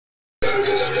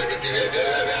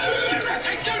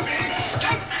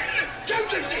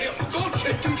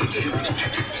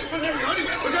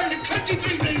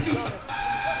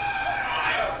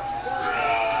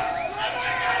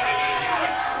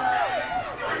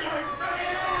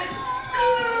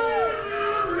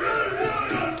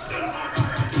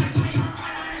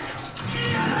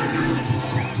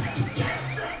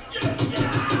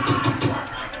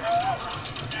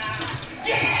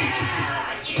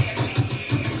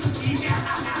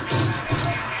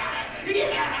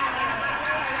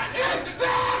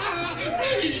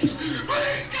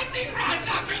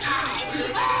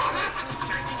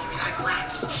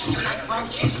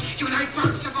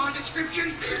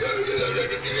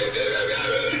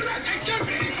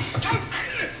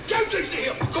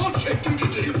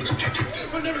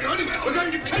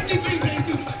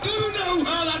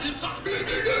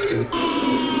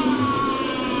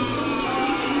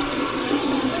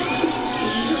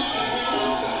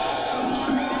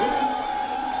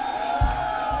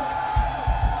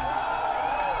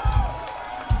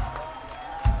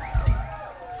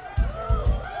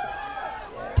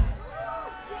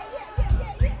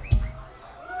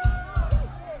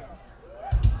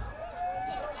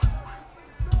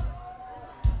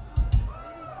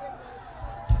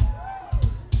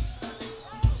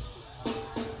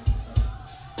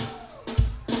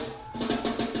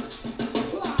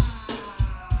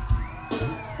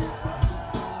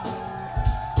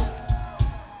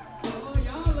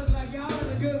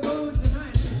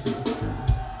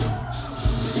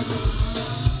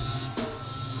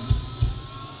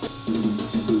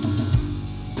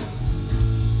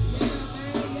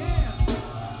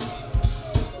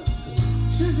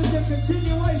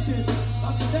continuation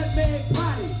of the Nutmeg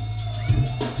Party.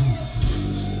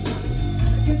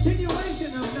 A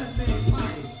continuation of Nutmeg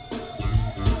Party.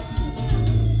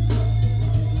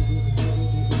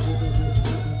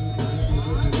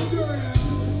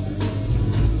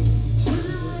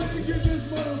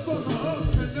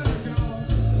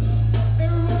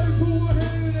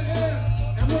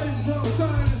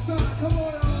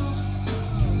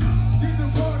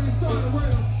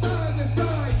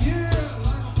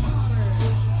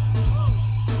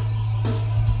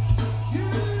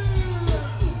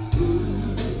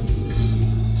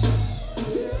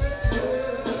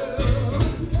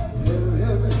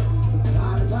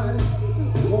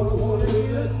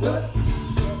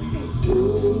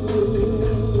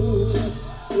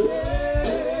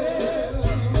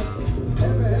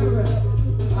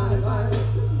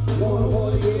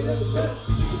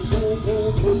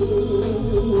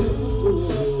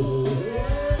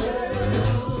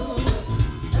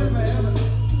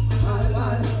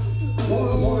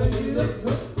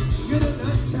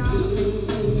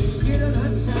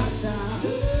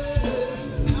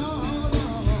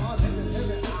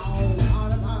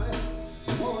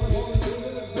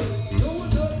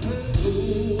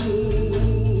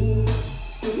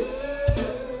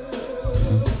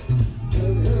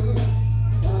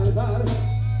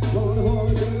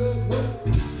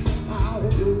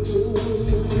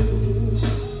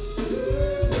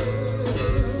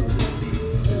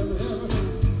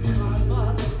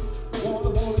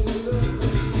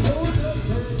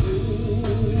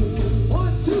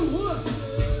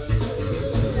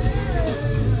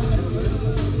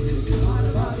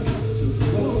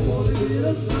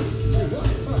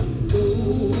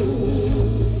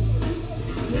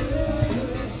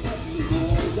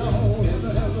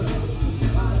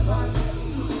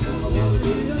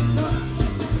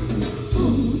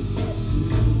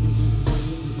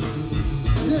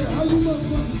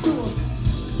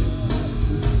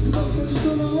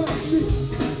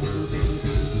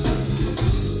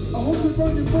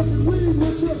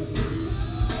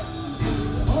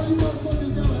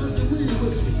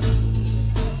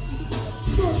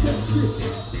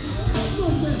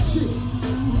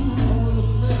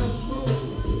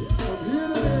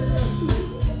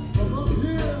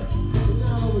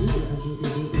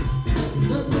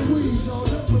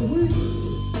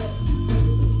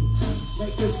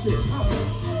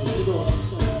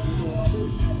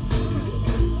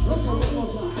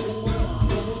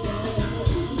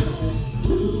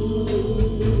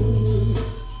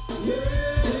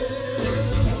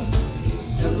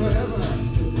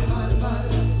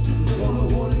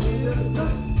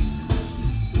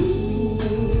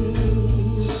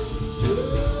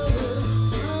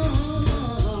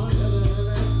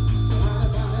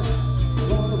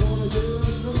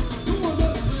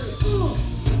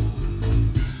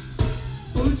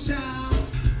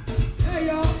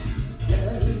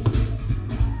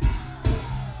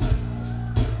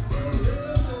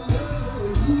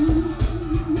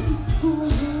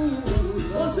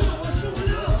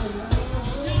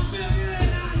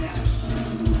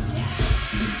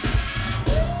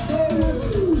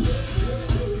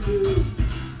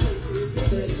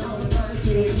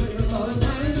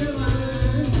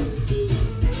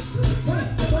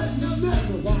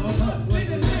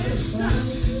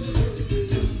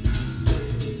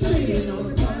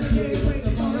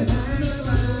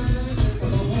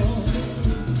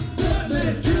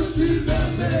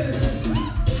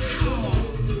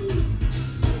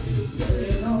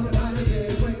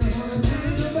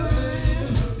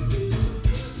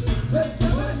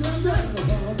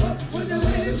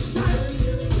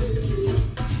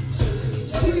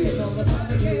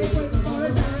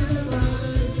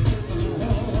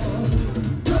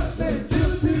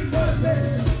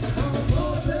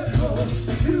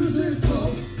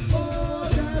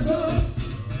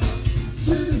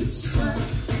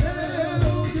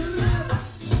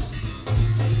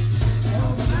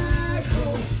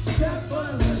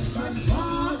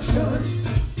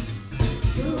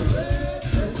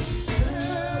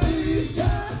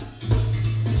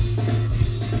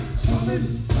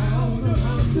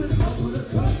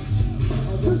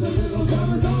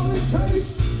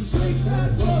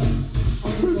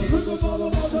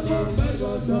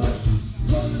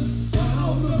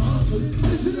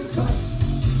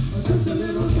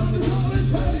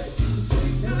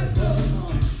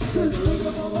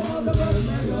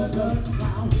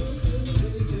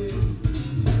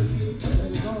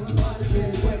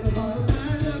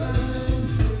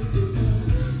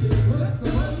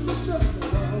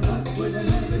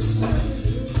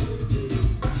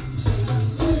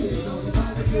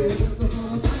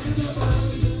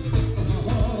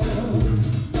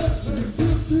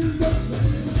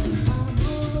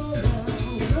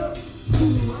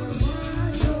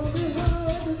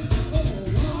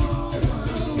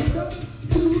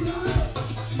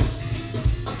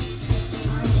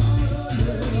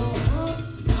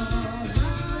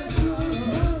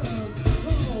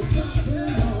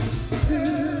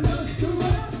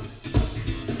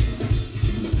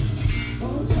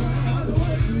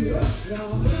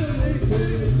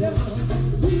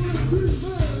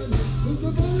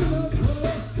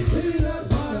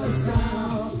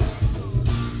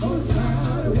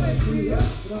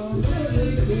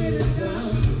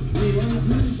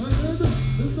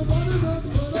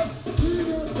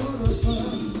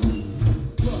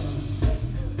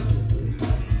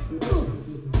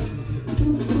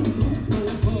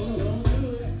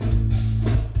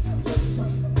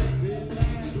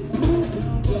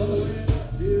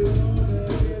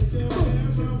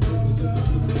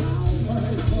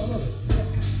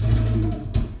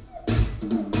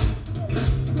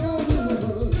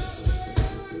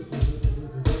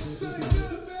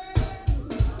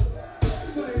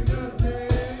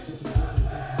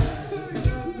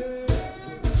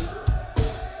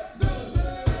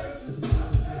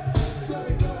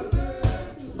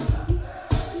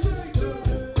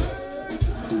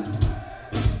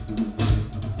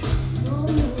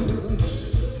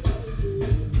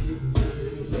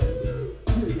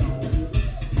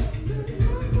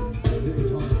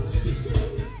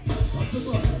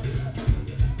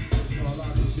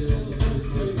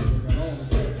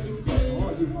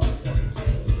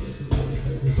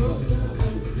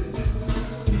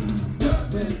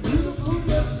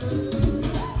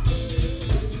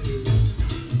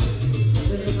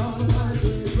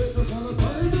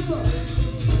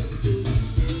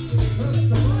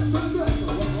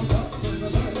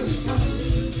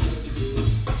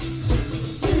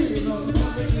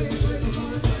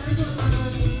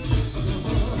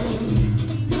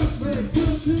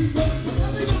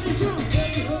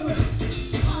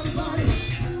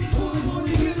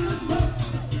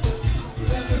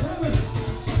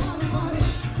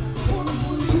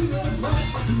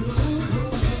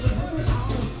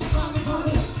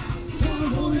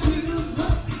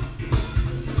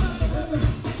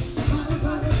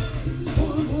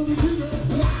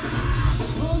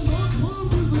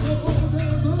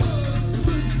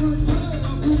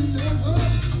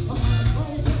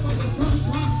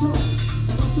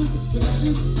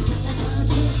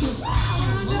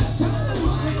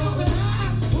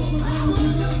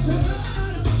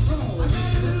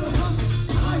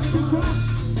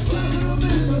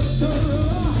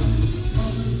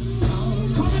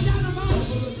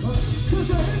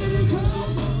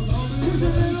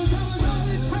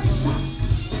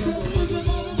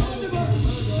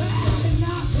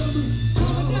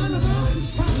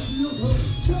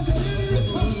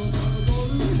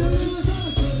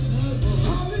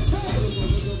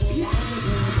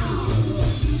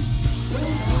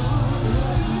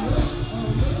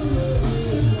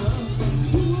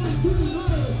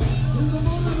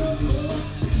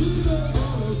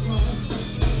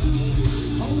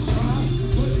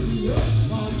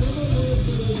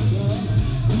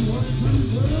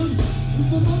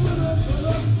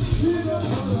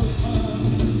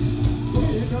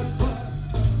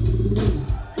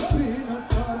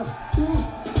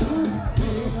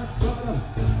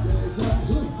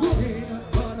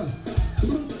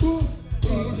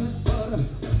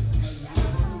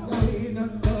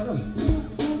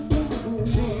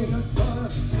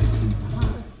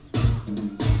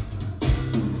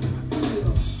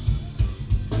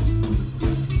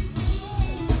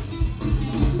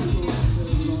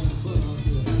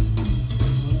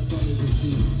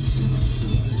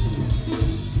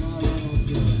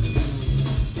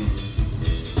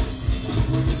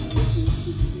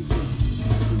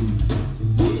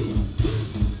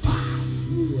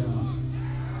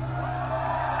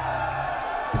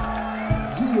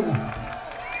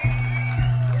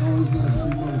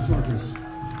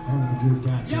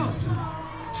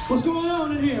 What's going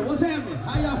on in here? What's happening?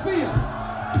 How y'all feel?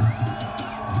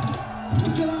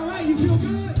 You feel all right? You feel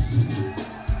good?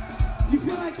 You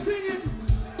feel like singing?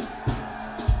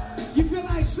 You feel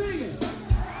like singing?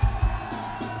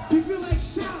 You feel like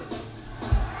shouting?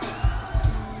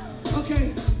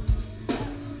 Okay.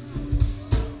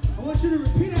 I want you to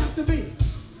repeat after me.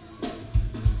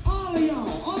 All of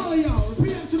y'all,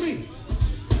 repeat after me.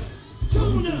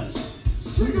 Donuts,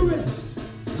 cigarettes,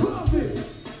 coffee,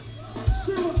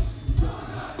 syrup,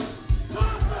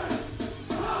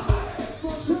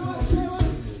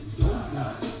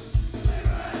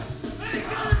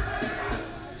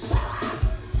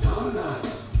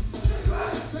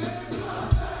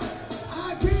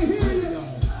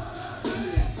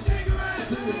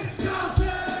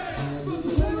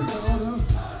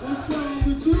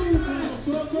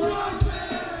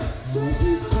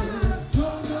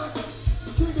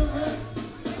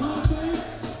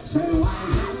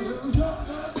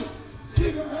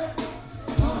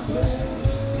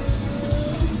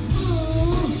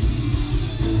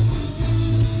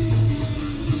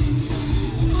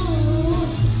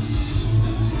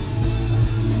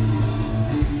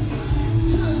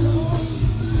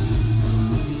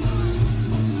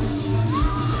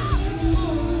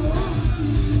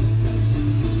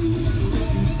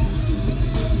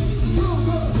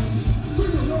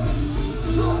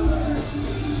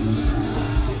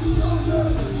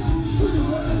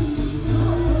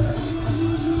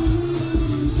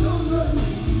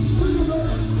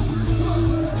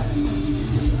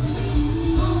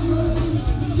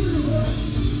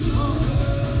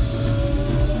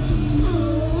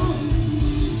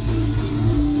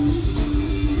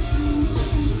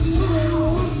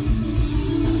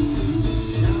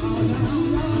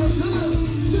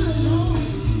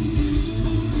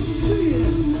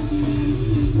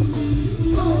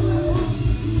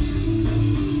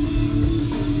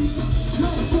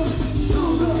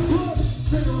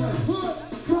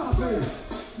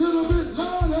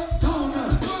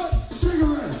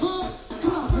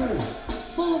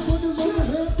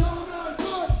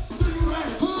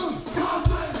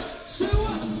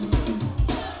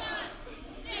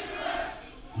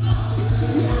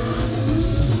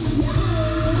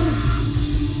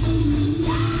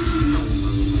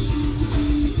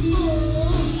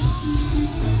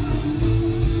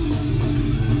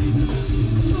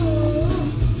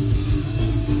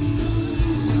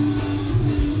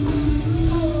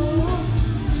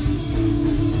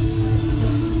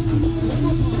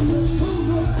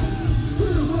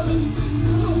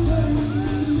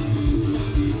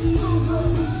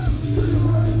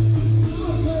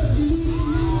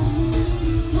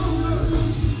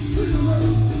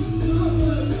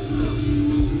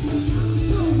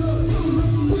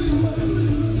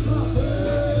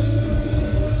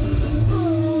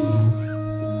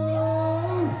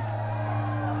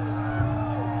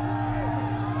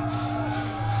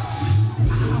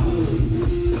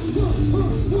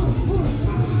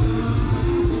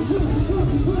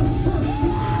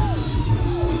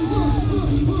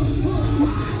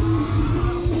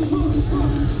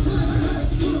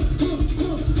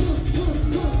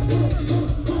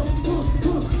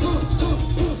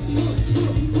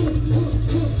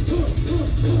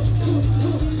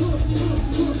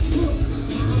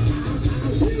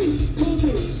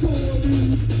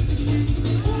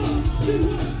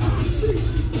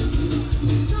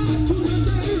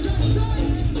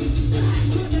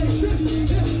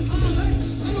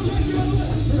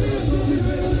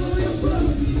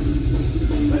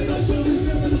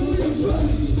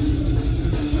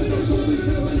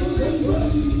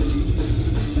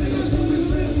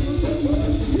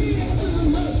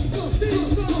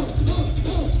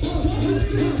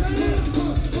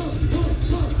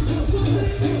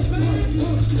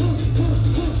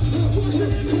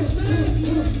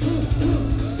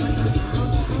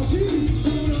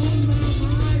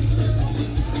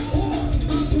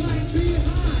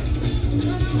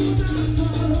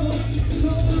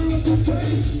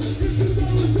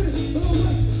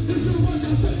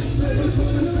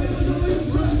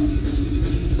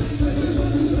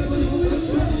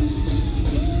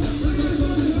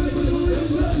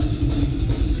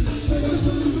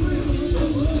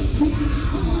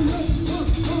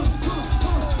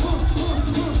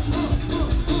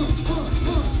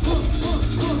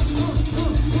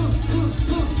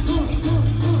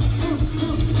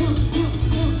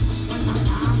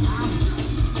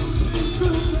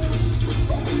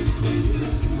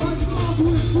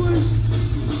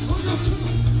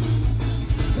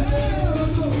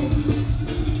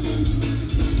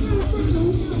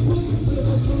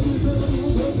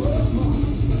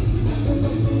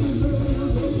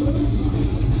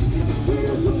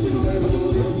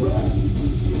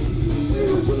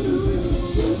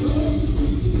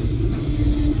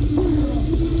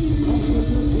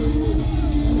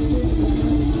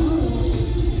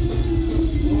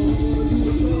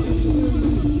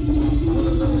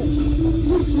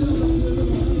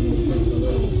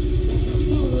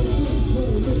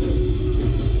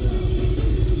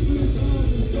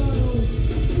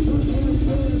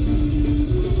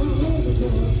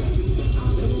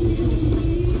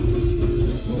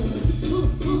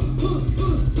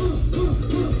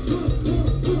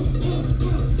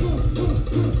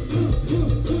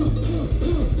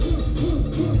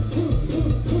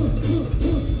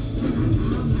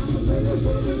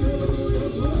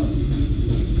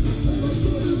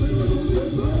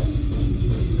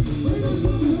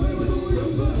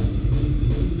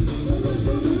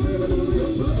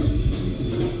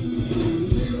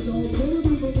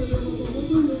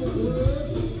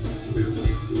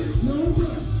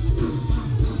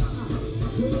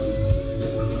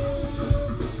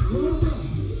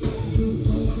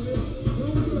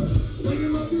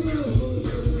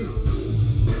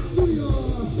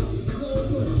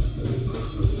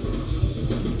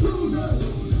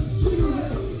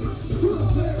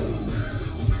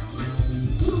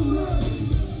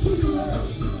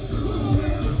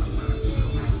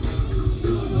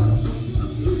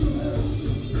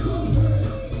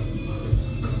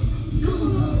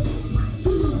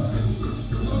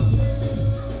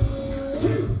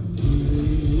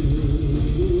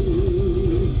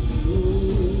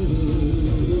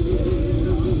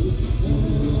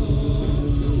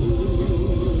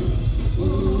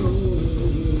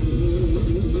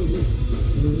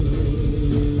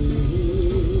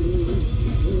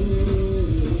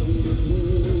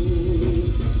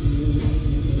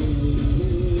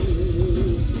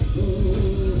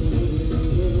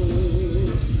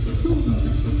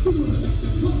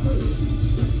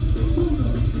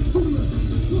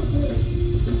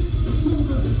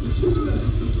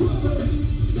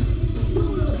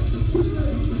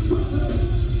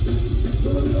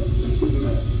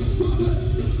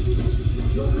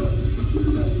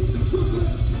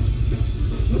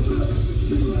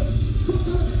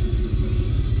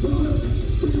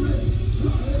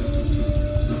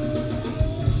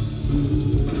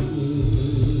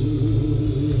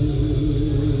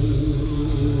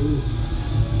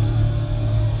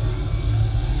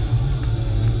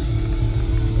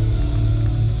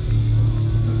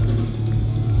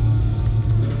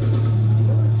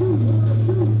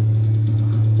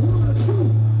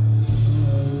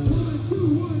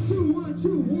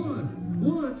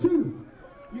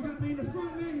 You got me in the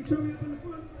front, man. You turn me up in the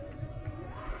front.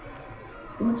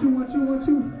 1, 2, 1, 2, 1,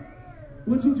 2.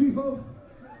 1, 2, 3, 4.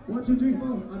 1, 2, 3,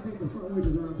 4. I think the front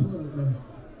wedges are unplugged, man.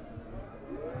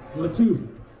 1,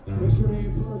 2. Make sure they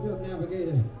ain't plugged up,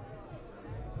 navigator.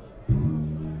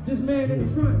 This man in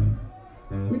the front,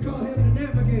 we call him the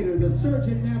navigator, the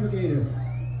surgeon navigator.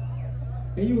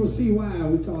 And you will see why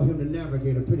we call him the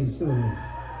navigator pretty soon.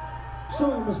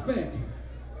 Show him respect.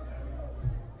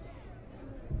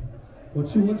 1,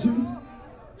 2, 1, 2.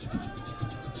 1,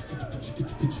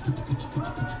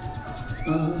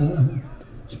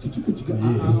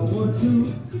 2,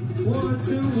 1,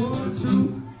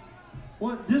 2,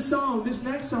 1, 2. This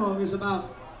next song is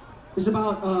about, it's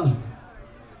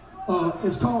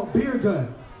called Beergut.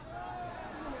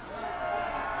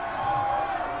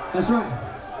 That's right.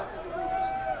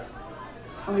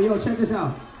 Oh, yo, check this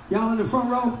out. Y'all in the front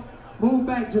row, move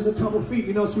back just a couple feet,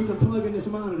 you know, so we can plug in this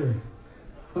monitor.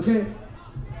 Okay?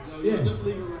 Yo, just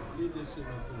leave this shit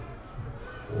right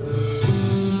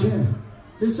there. Yeah.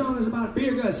 This song is about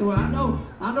beer guts, so I know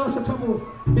it's a couple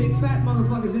big fat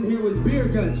motherfuckers in here with beer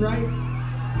guts, right?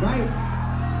 Right?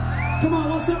 Come on,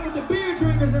 what's up with the beer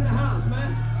drinkers in the house,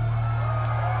 man?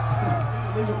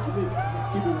 Keep it right there.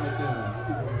 Keep it right there.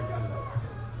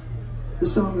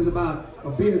 This song is about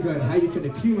a beer gut, how you can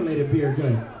accumulate a beer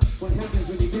gut. What happens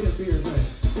when you get a beer gut?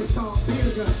 It's called beer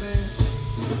gut, man.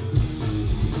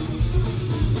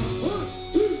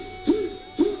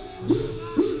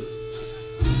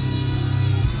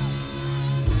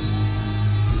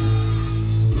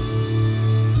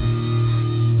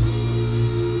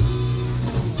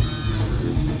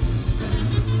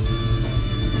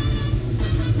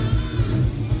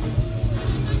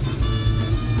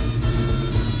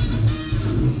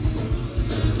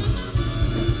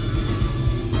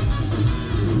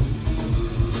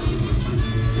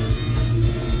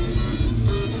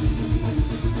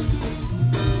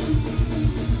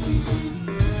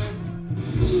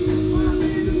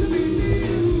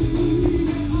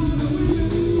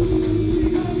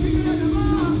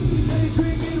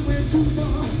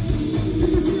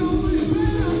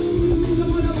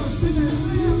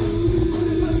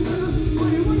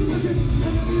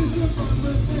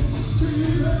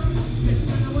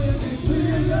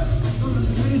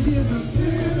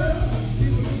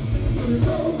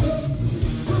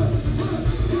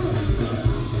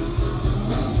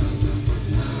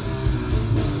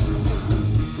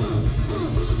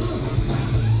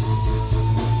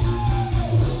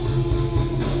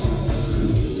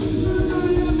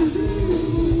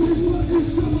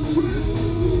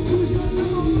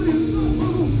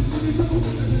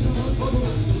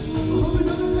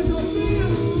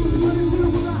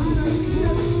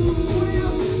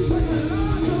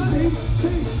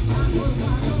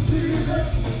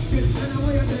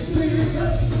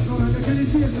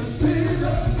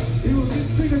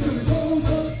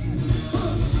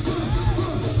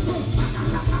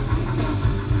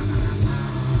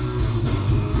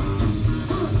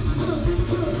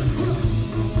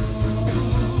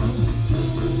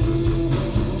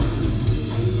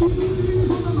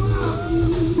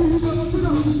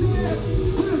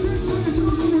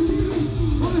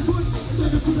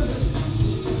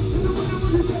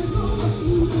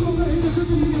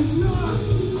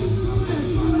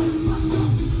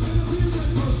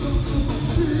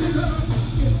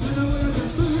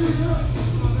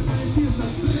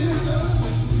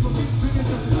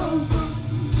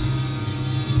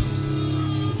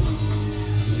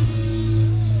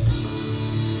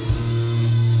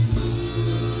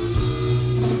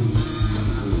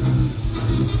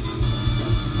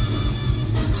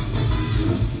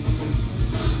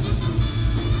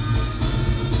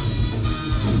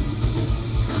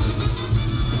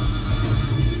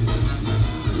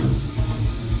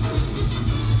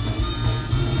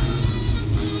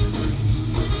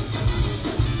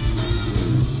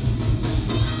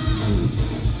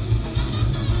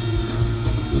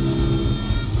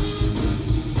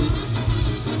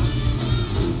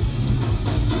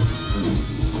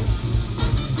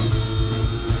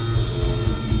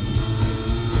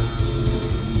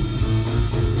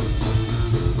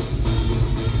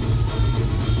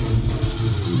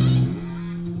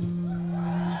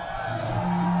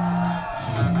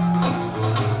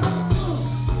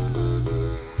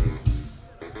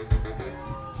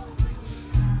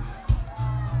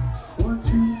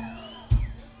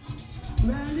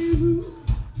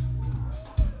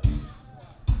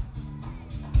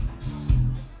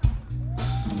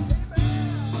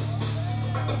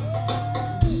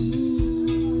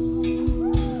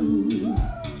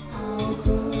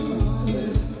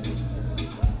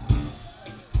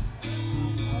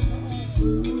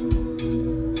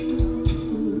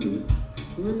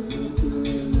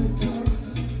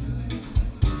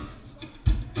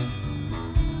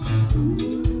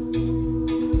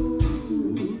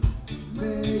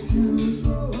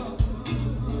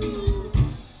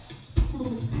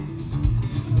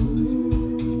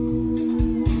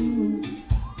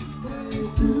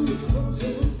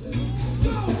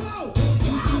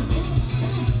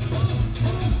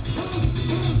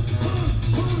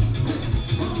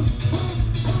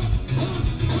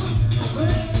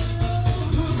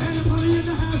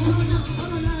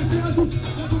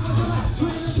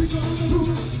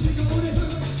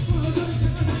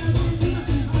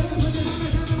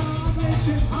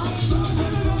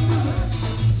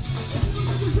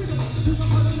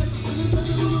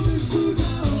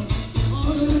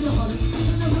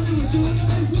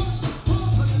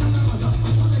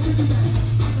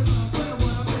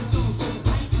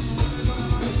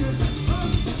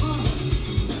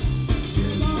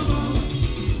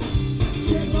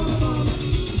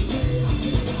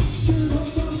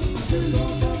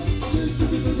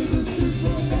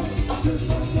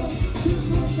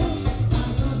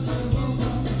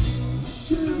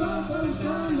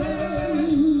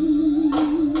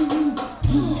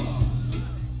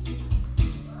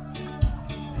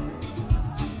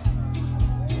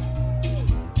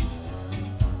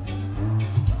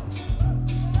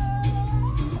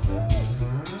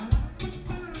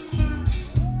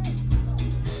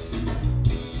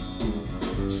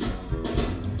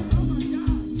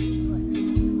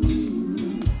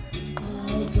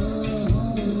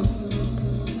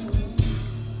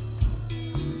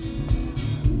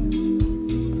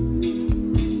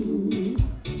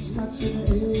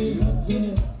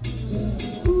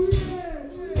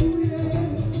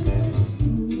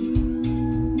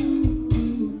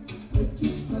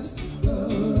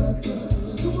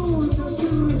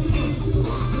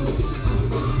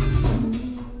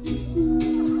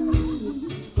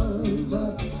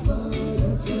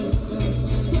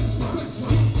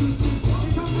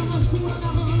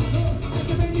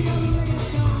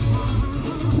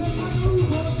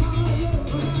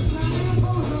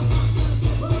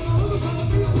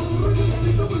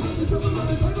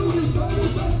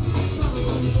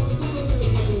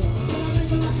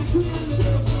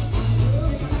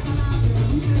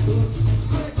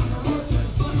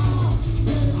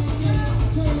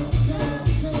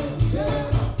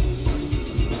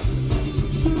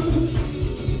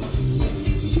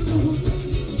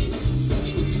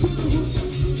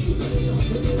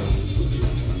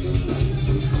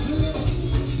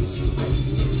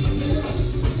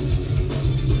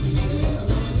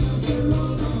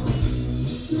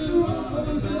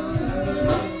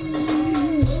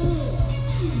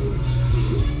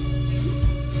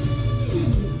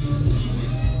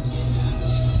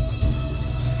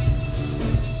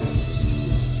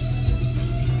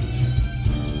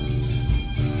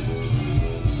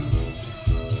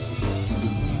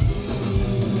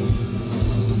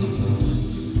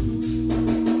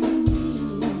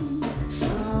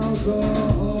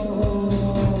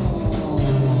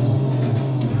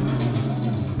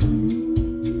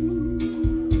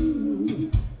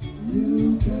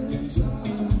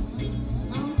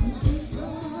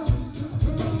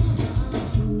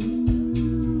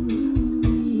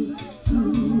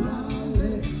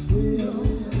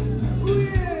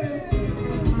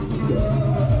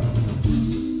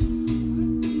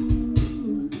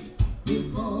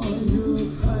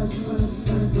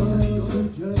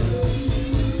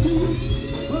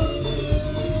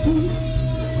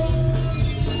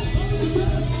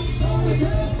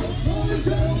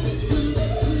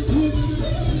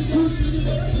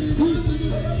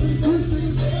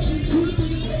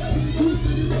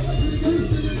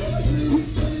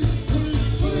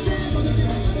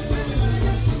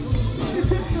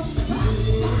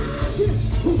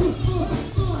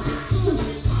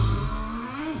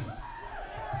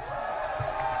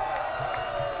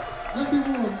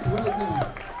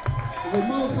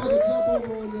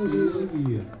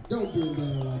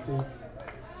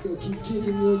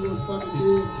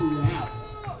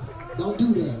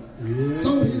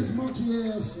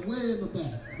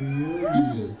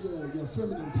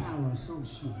 Some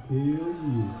shit. Hell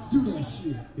yeah. Do that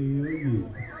shit. Hell yeah.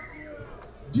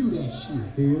 Do that shit.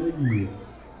 Hell yeah.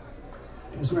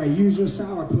 That's right. Use your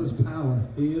sourpuss power.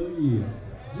 Hell yeah.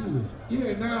 Yeah.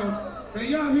 Yeah. Now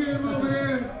y'all hear him over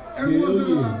there? Every once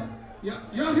in a while.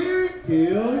 Y'all hear it?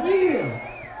 Hell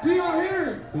yeah. Do y'all hear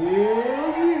it?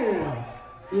 Hell yeah.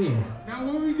 Yeah. Now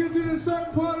when we get to this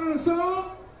certain part of the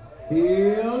song,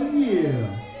 hell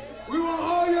yeah. We want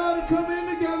all y'all to come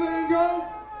in together and go.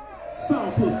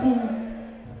 Sourpuss fool.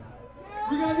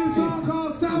 We got this song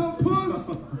called Sourpuss.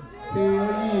 Hell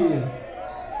yeah.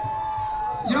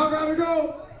 Y'all gotta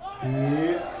go.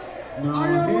 Yeah. No,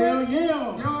 hell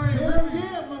yeah. Y'all ain't Hell ready.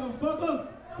 yeah, motherfucker.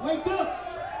 Wake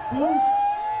up, fool.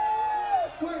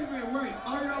 Wait a minute, wait.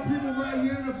 All y'all people right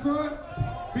here in the front,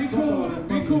 be Fuck all cool. that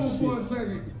Be mother cool shit. for a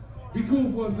second. Be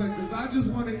cool for a second, because I just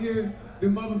want to hear the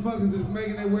motherfuckers that's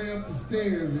making their way up the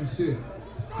stairs and shit.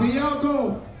 Can y'all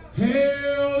go,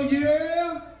 hell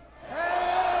yeah?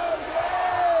 Hell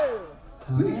yeah!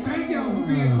 See, thank y'all for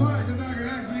being quiet, because I can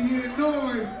actually hear the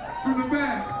noise from the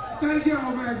back. Thank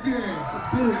y'all back there.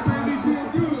 That made me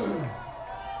feel good.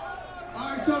 All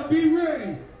right, so be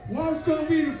ready. Walt's gonna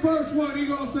be the first one. He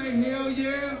gonna say hell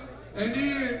yeah, and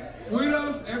then with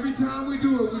us, every time we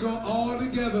do it, we gonna all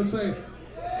together say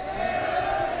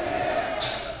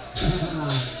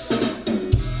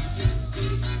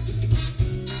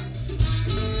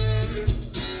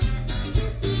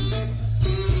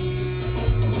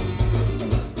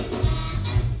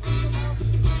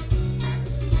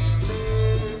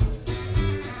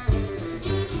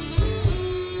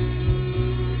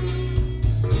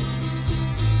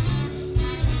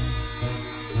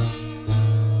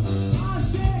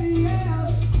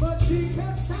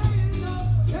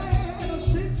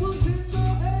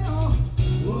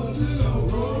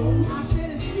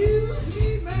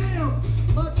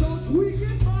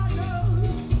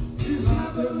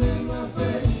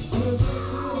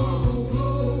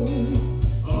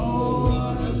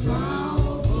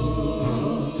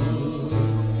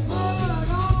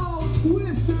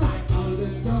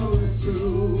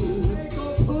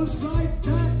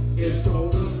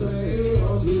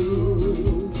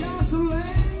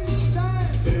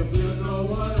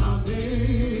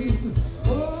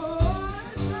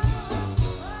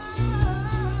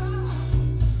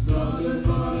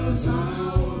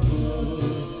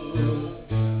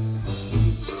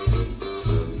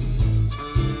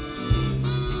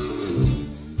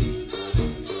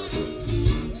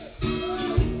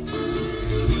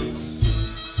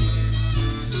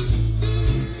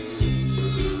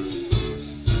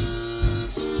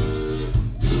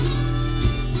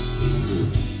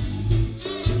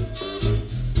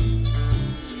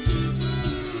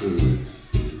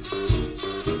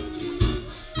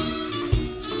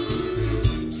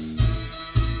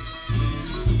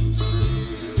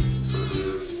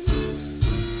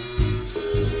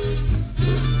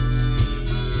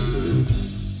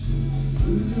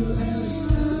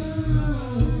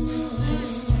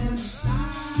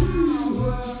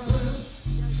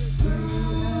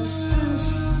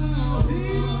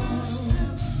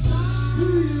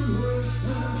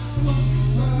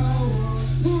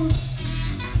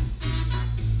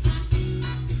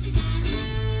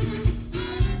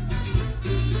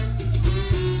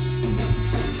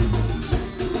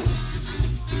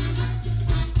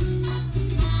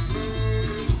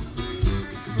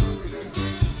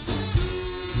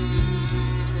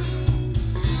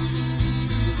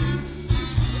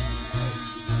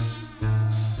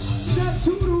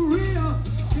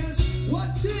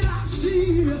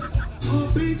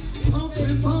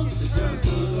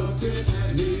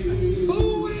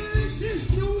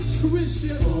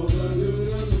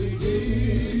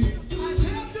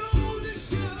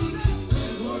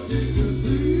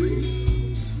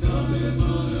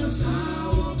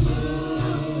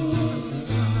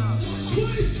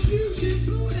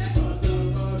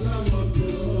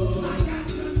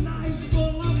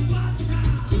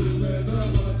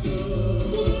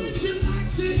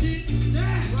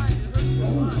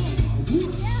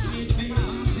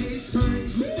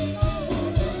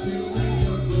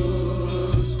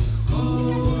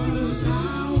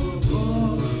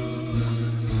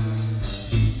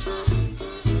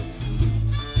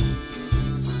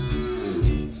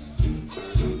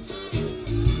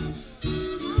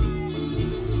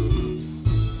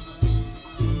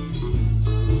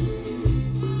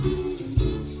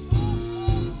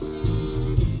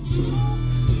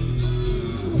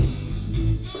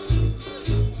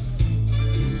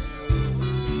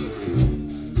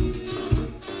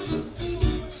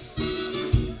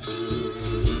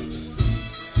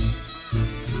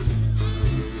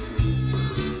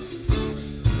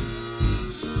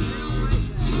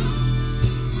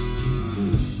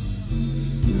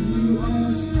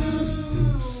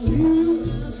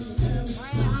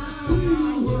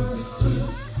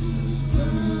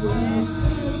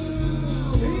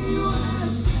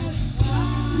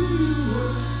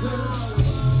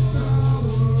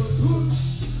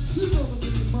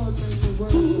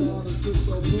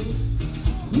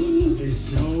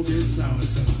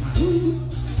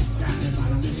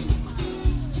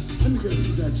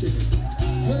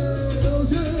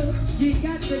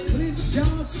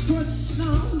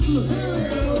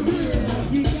Hell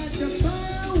yeah. You got the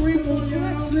fire, we gon'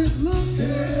 flex it, look.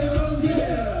 Hell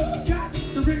yeah.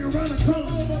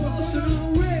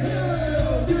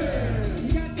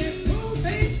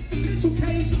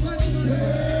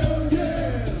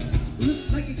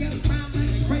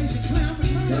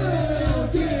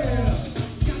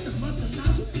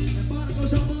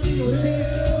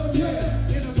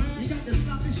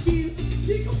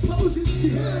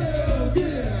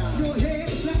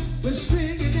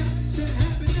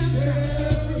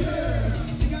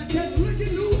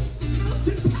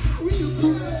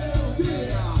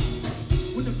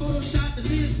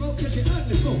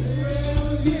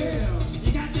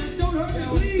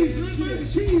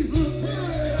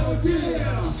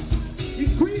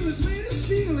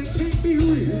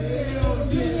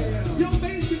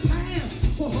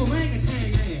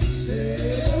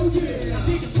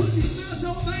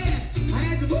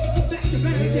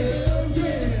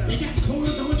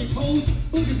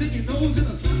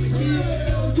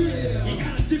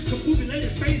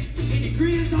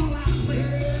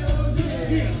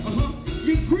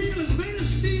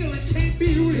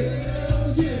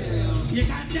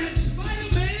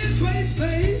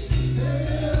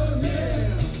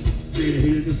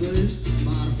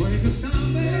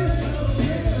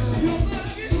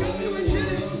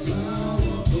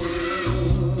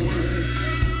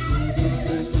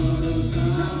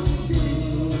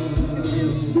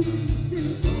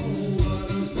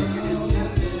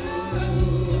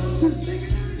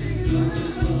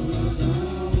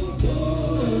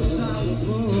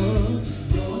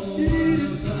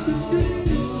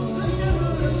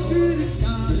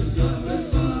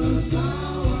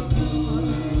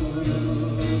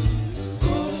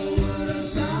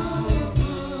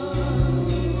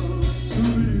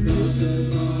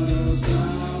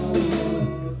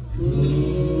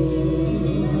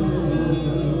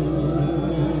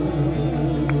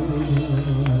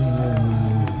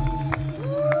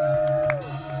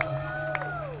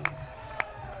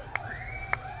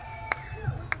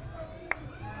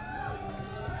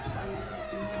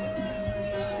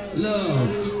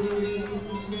 Love,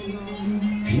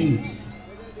 hate,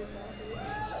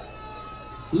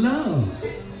 love,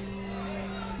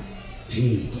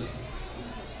 hate,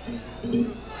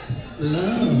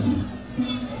 love,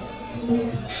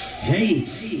 hate,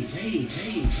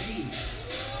 hate.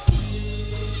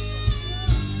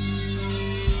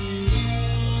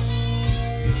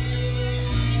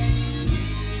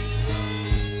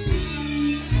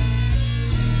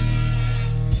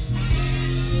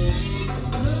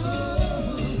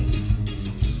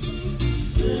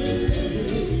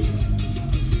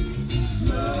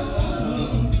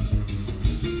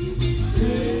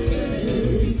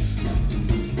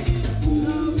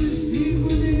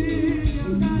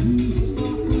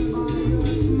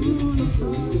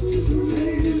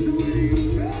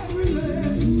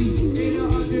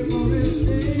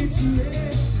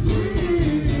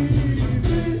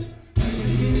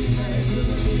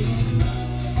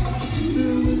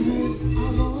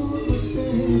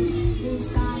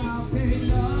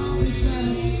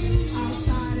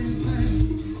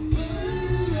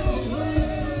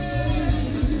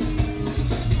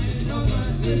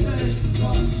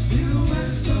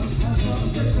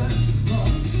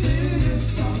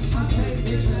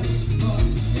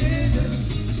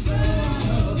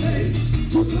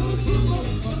 Too close for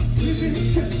most, but living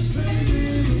is good.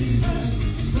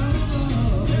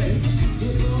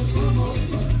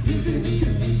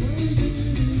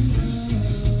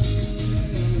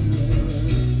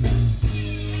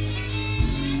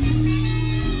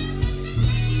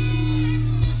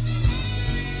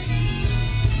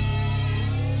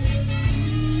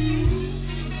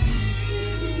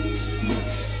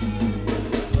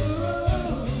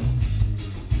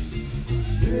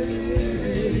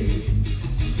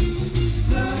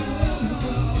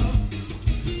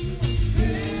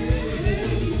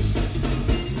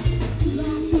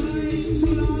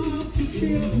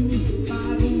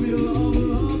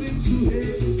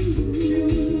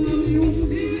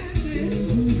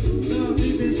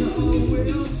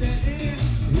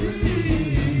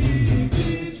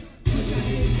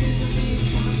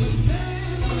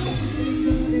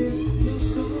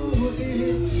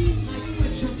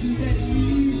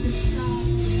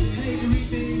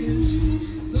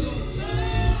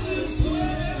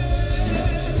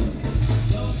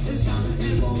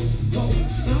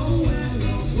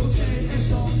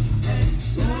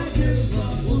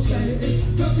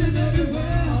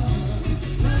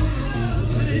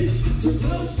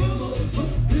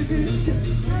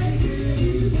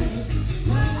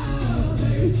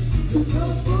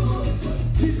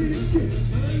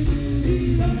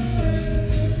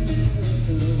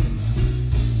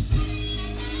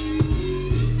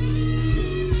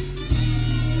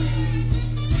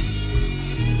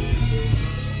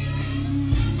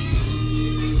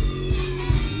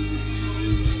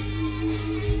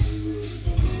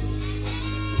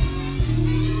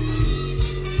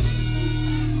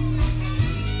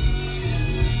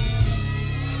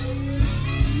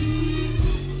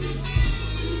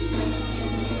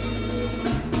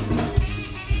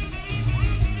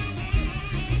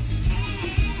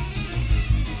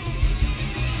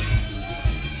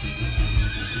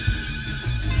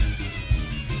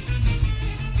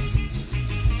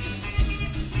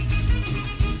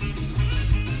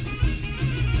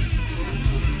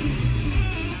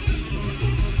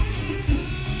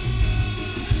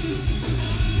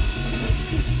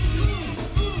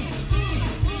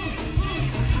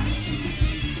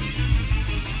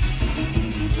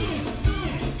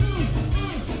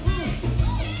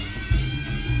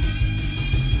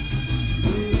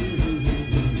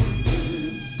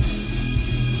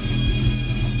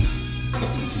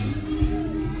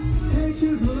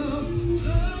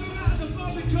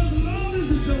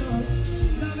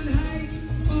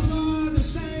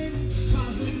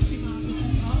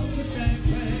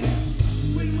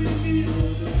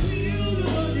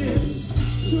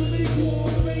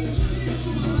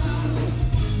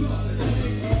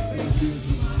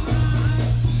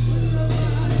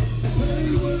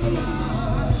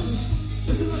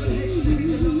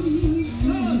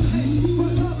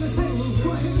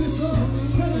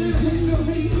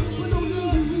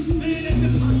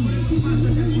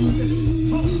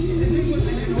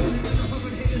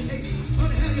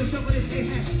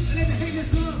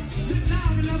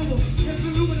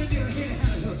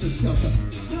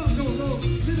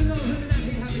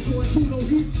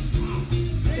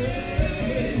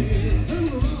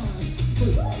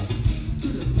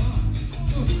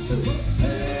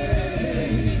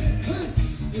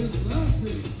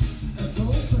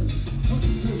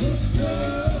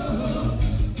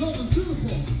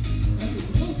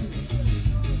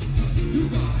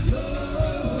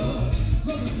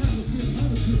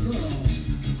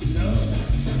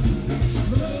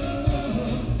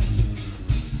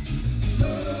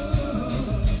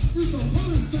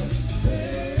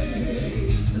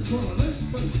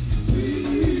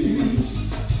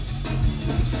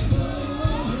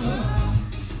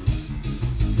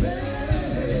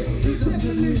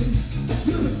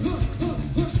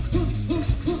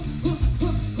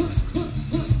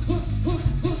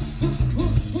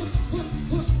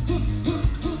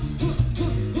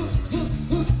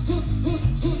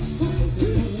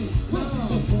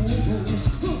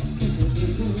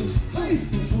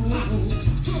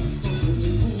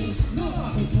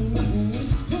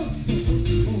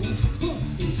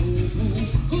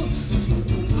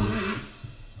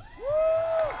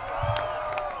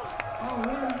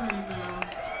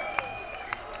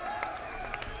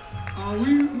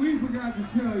 We forgot to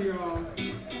tell y'all,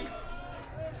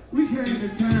 we came to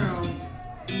town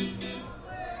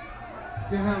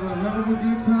to have a hell of a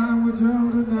good time with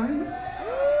y'all tonight.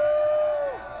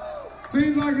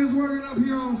 Seems like it's working up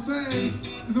here on stage.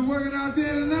 Is it working out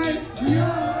there tonight for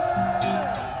y'all?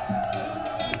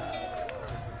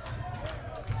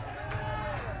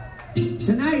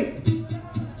 Tonight,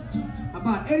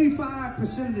 about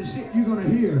 85% of the shit you're gonna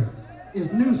hear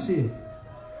is new shit.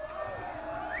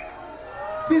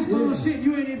 Fishbone shit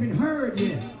you ain't even heard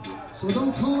yet. So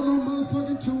don't call no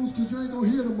motherfucking tunes because you ain't gonna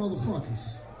hear the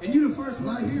motherfuckers. And you the first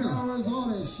one to hear. Black Flowers, all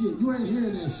that shit. You ain't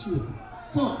hearing that shit.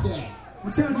 Fuck that.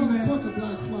 I'm telling you, man. Motherfucking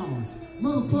Black Flowers.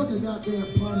 Motherfucking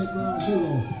goddamn Party Ground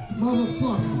Zero.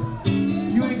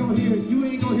 Motherfucker. You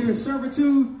ain't gonna hear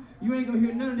Servitude. You ain't gonna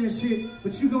hear none of that shit.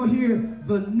 But you gonna hear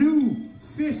the new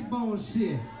Fishbone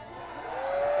shit.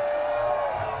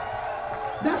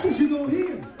 That's what you gonna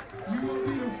hear. You're gonna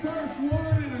be the first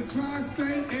one in the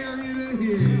tri-state area to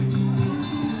hear.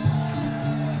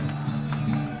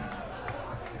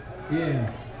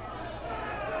 Yeah.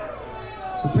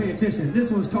 So pay attention. This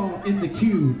one's called In the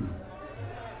Cube.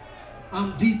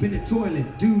 I'm deep in the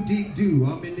toilet. Do, deep, do.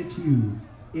 I'm in the cube.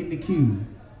 In the cube.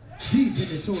 Deep in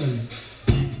the toilet.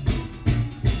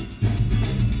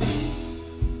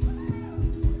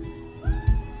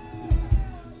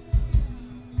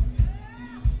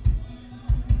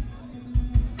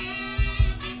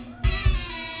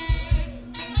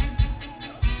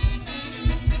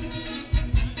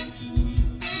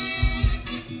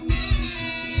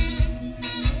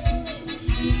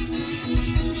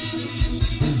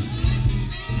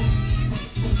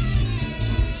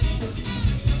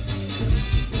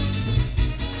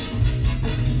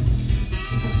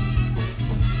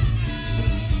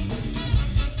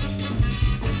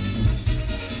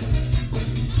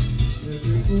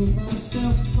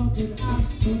 Myself looking out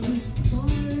for this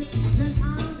toilet that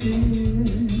I'm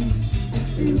in.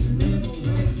 It's little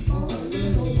late for a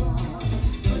little while,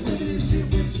 but look at this shit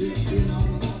with shit, you know,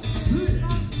 shit I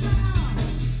style.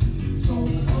 So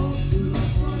up to the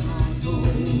front I go.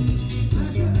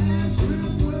 That's the ass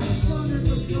rim with the sun and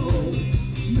the snow.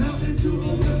 Melt into a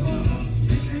river,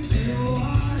 sticking there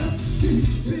water.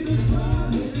 Deep in the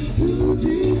toilet, too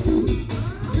deep, too.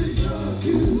 Big love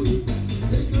you,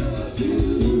 big love you.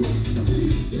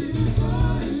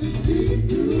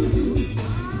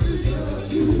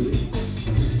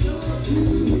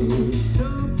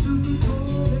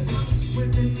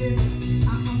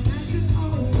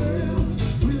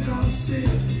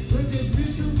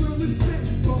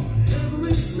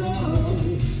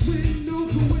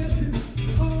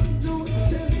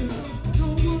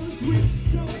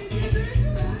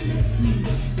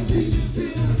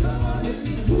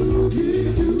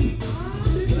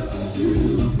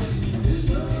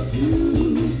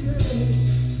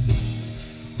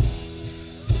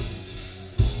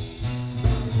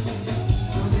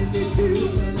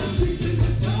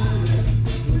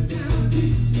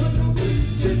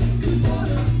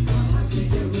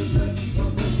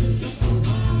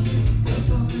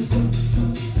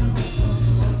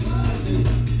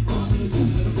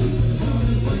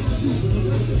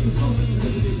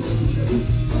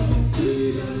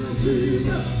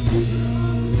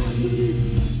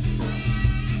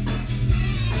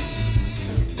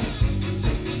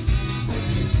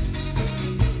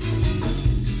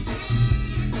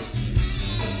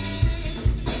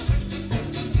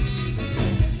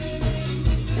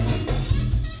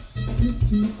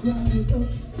 Too crowded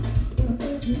up.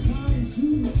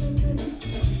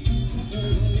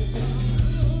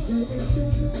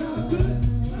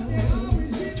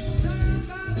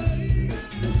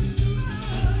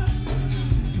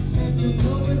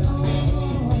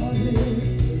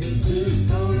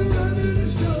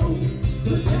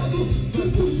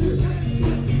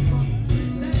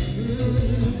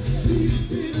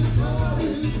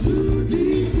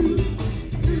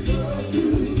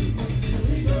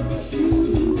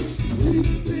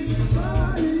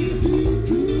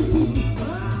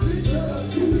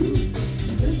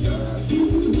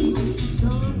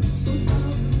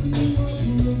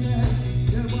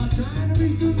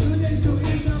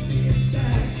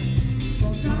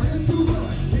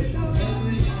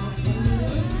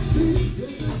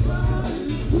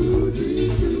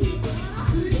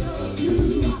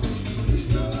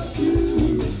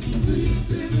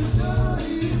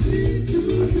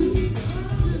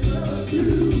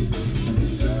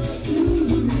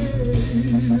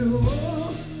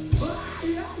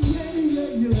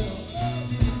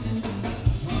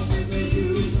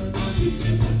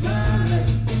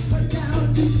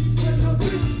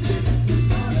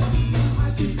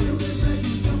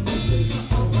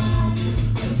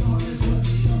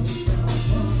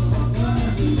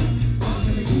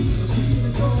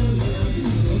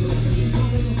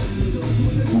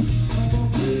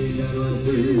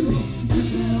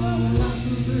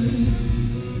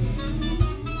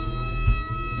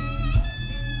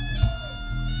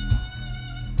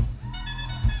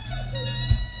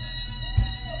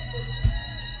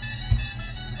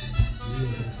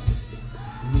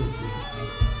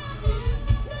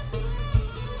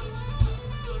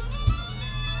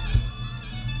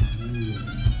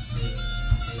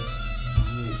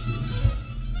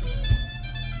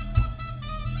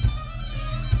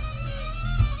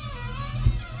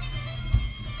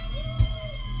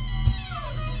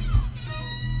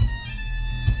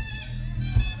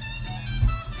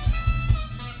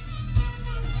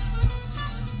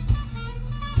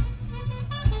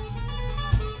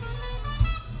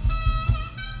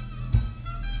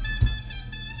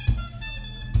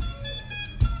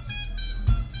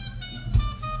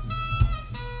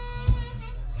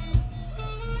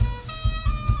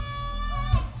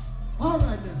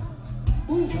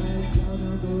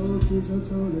 is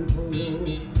a toilet bowl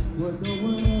where no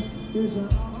one else is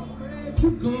afraid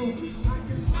to go. I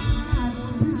can hide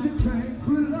peace and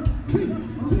tranquility,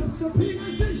 take some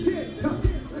peanuts and shit.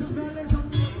 The smell is on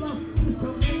my love just to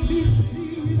make me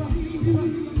feel.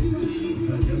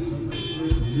 I guess I'm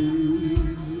with you.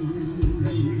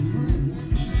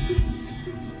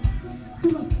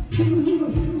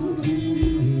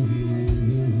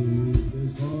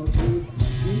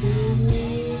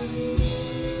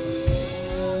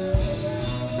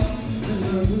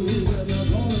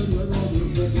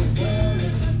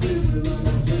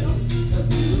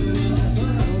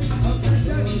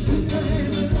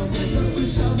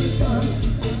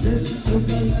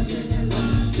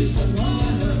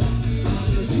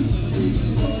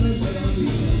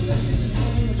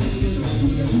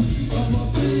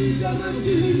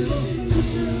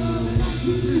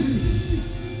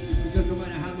 Because no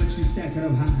matter how much you stack it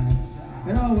up high,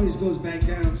 it always goes back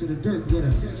down to the dirt where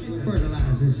it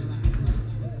fertilizes.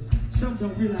 Some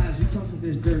don't realize we come from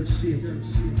this dirt shit,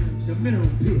 the mineral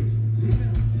pit.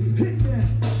 Hit that.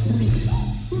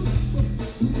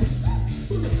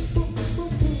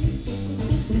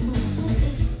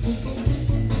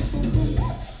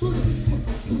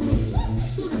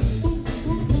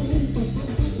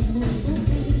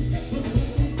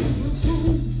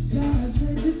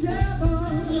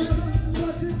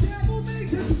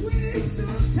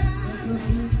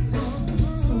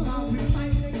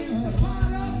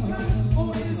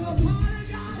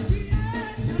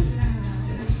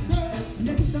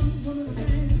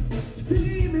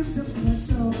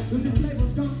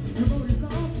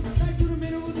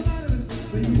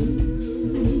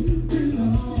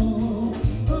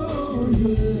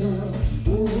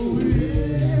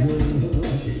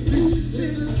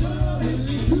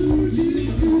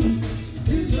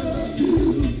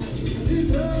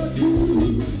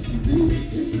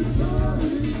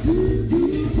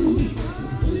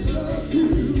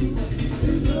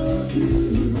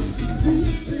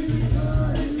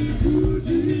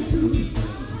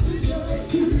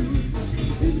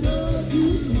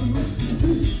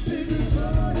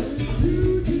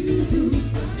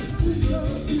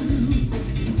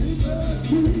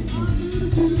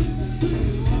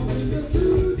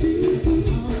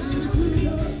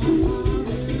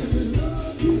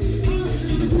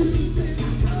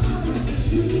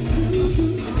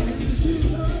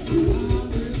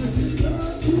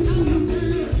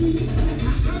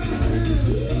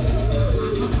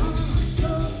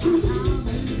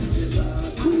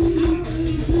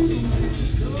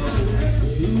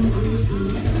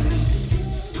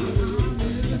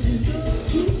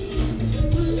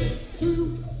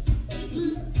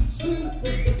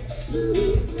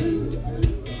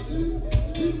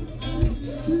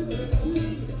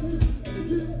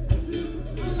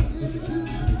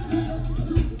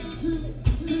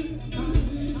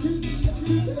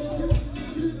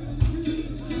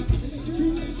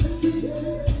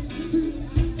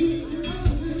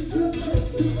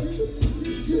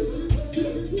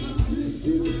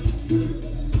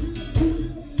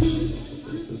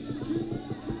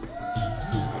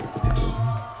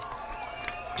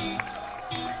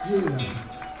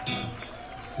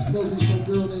 It's supposed to be some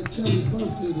girl named Kelly's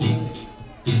birthday today.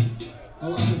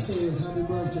 All I can say is happy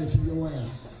birthday to your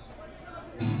ass.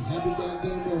 Happy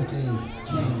goddamn birthday,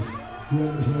 Kelly.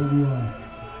 Whoever the hell you are.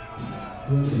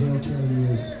 Whoever the hell Kelly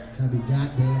is. Happy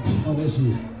goddamn. Oh, that's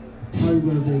you. Happy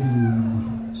birthday to you,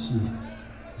 mama. Shit.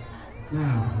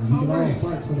 Now, if we can all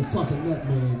fight for the fucking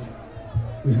Nutmeg,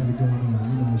 we have it going on.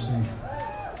 You know what I'm saying?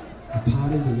 A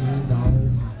party to end all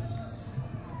parties.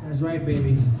 That's right,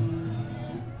 baby.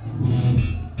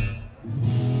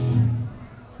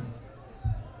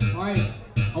 All right,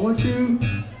 I want you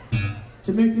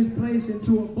to make this place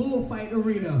into a bullfight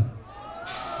arena.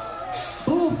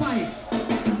 Bullfight.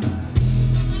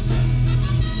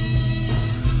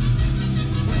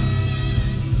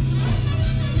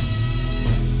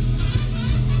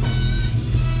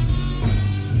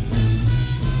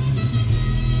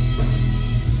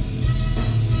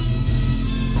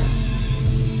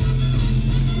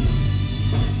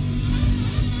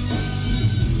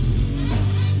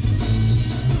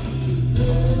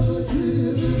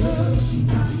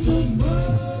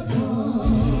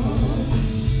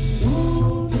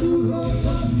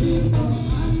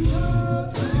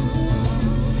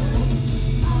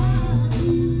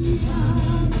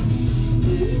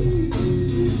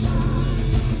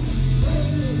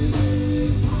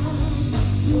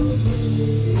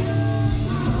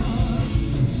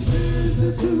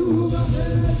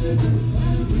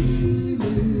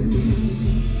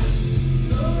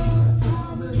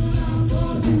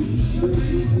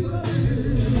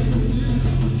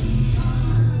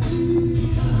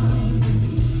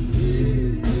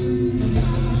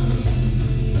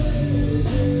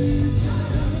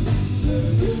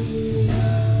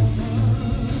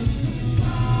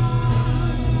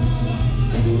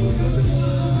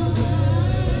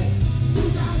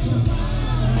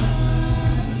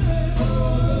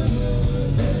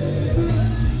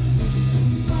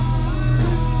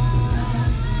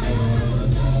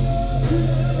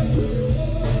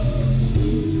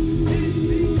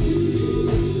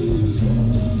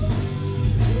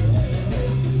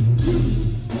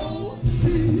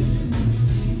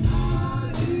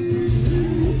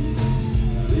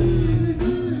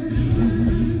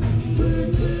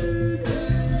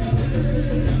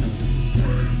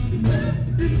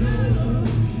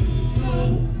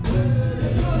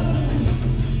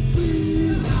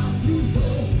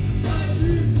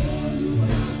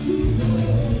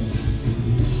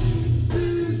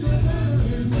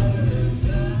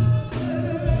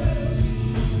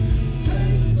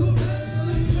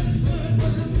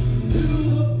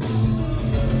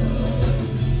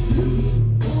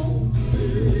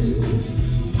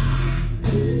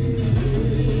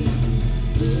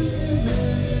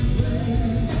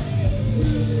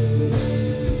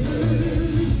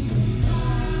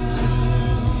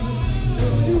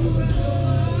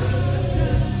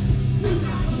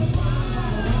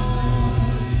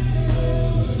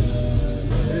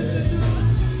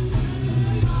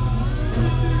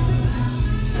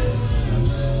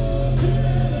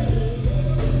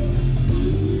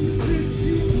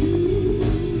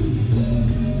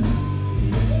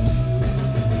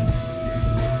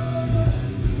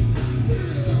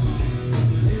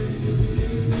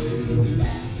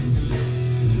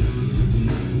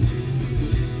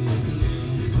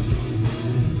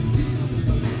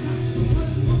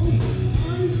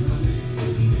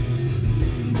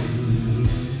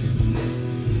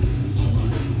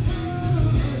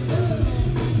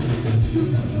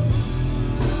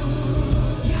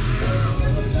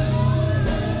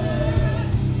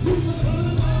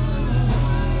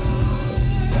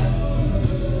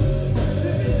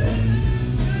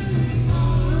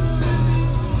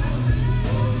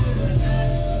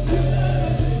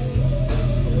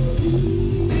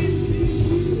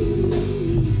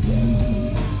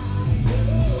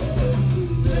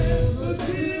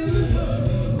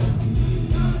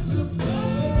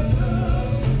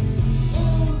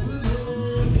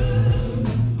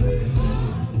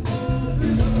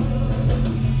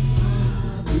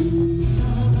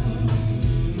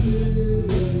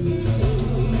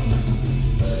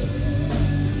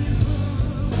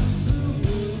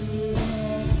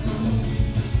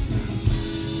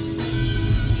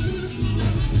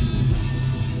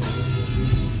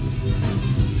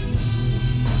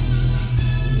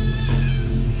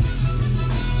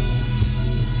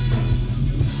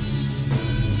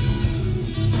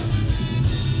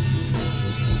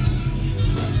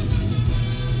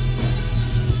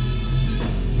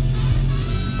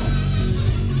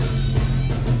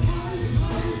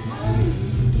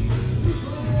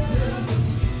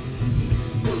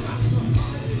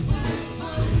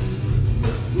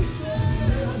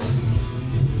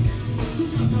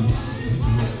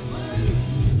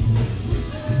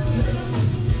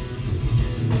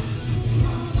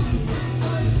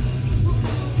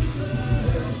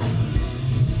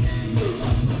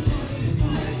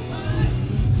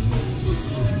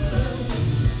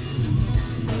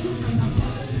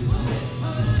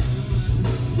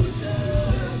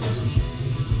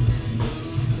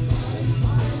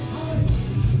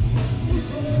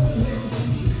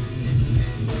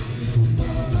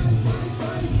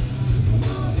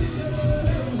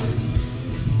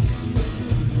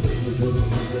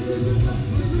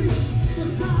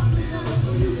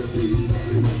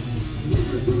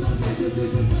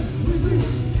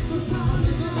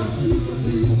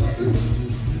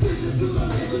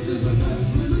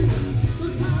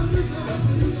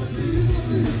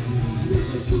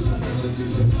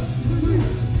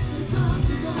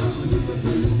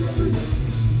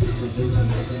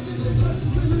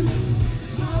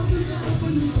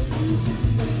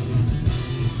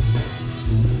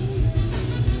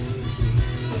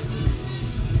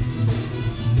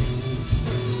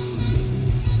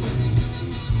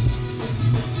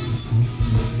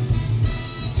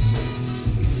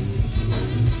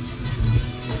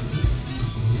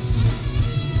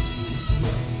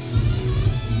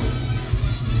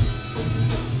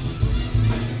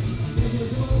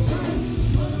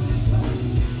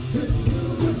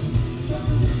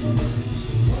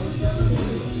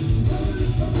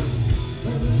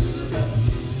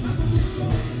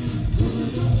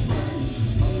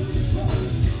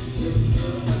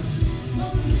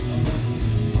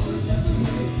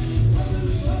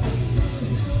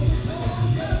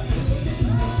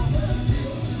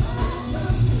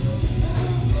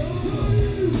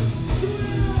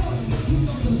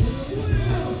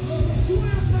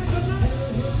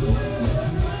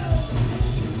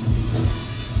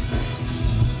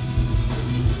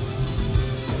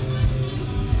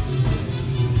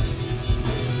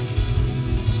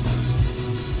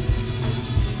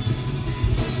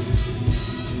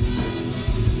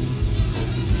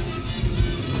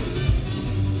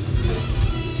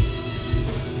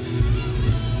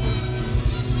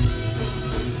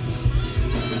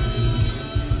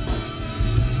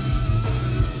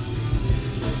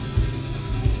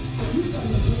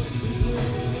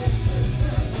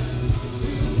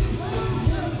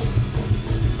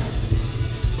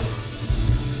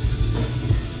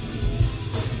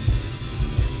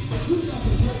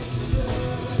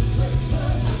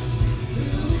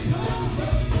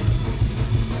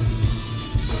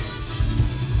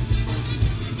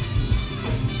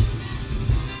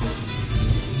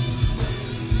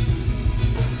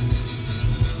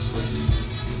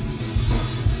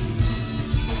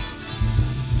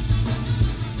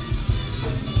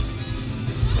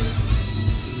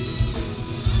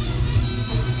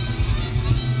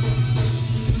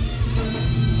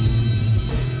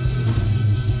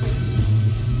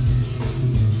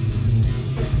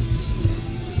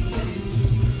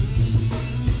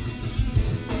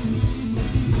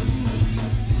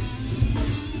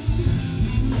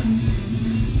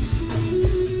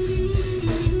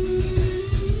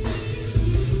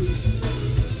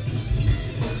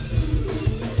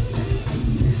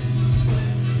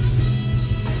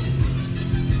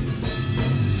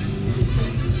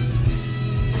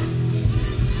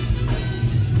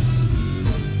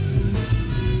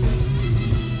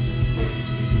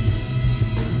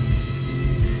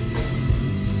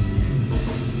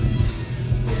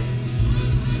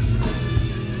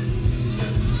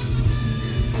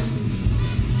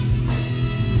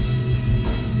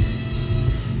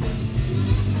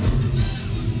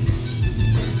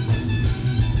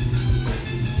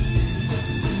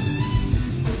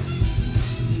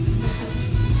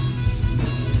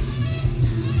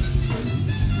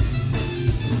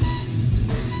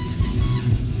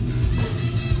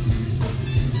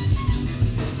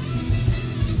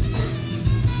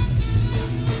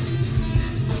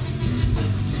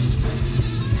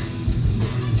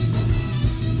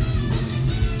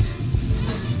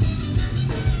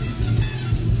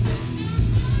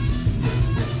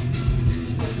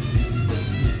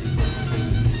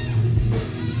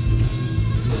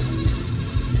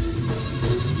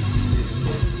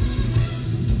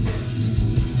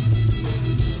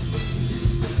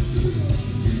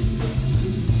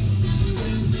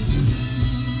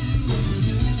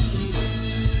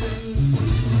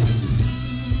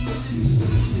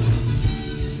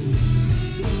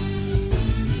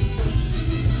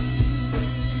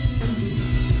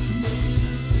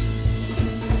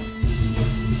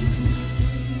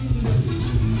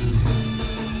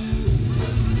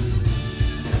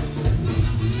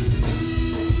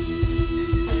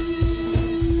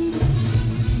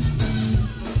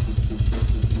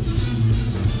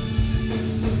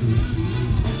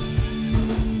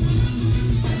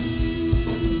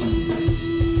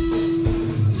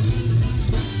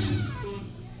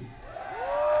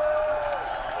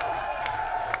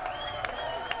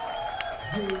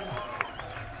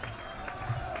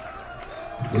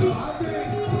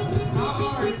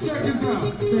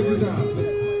 Check this out.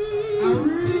 I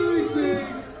really think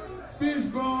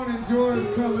Fishbone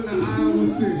enjoys coming to Iowa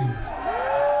City.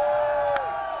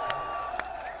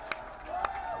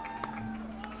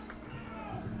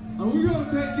 And we're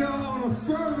gonna take y'all on a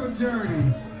further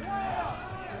journey.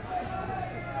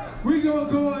 We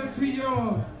gonna go into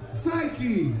your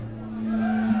psyche.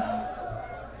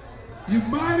 You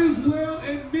might as well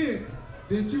admit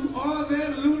that you are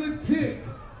that lunatic,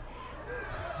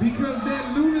 because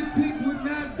that lunatic would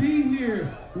not be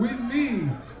here with me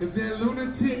if that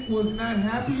lunatic was not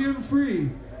happy and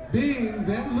free being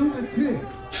that lunatic.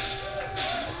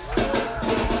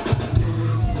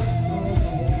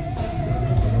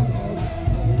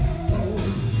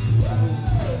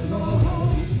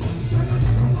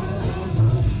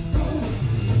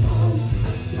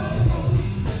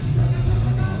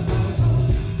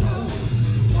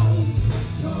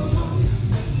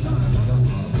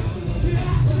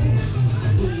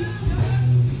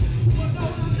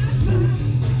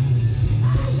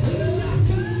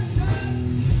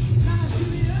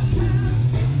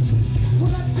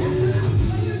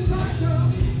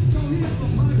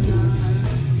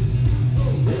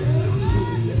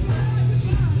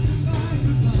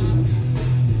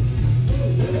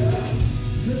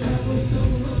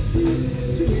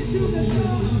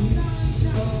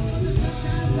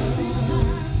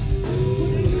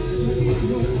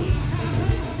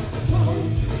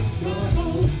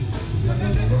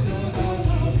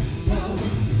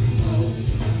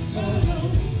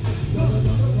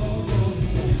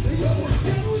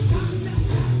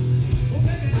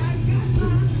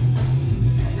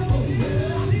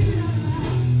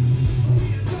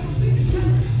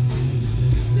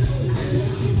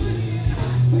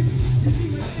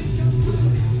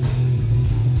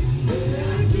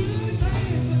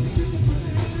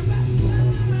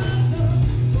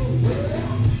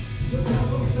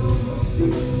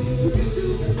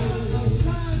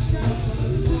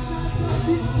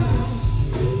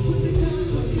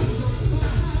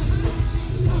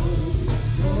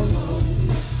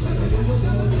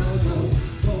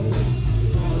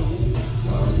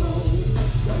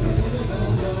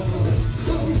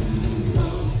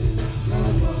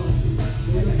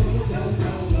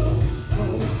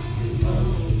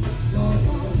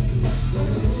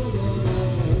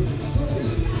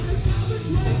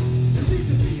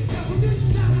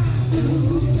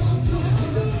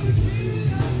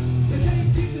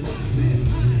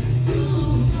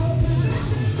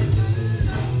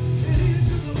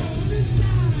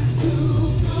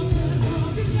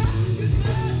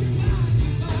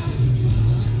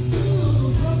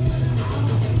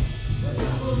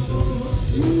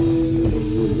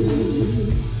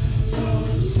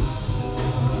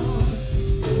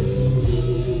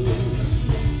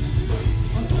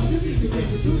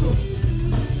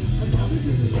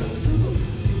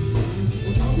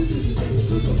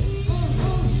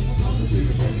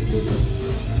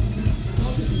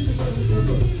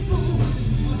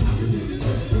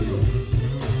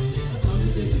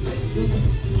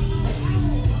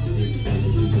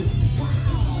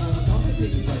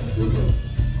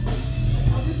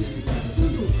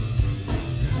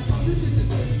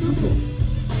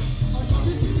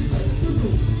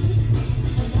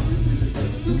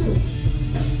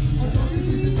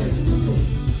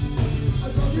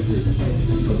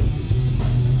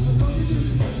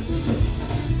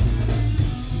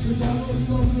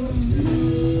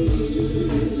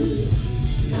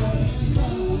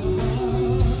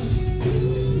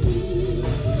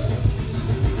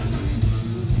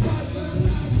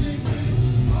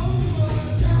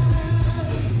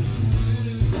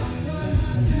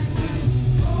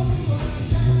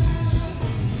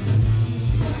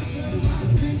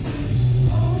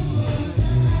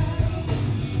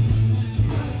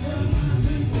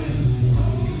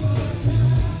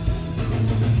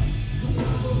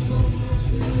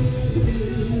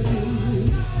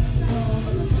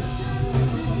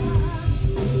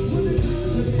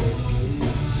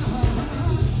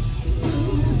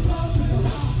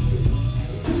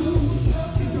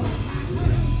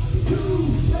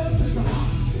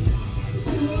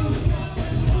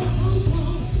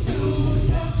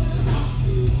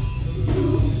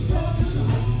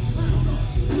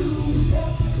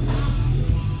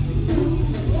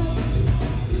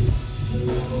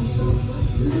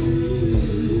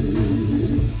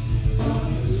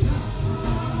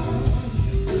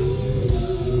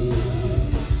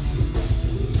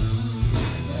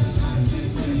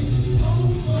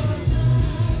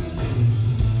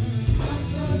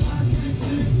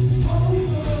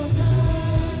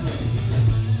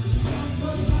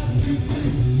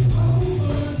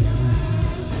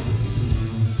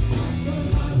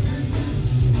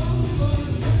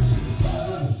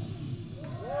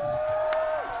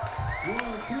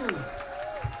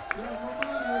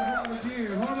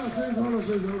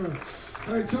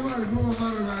 Hey, somebody put my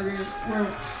monitor back in. Well,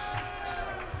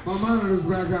 my monitor's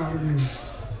back out again.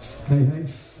 Hey, hey.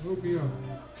 Hook me up.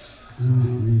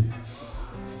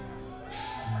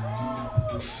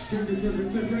 Check it, cause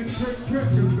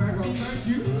back on. Thank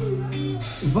you.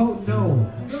 Vote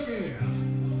no. Look here.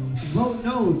 Vote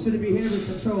no to the behavior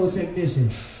control technician.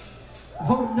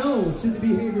 Vote no to the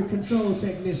behavior control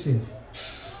technician.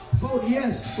 Vote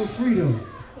yes for freedom.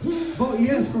 Vote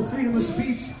yes for freedom of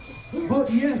speech. Vote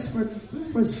yes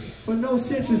for no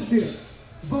censorship.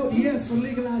 Vote yes for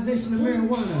legalization of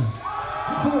marijuana.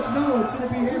 Vote no to the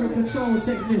behavior control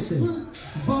technician.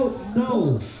 Vote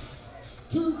no.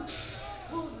 No,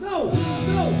 no, no,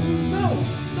 no, no,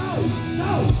 no,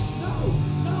 no,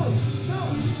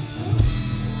 no.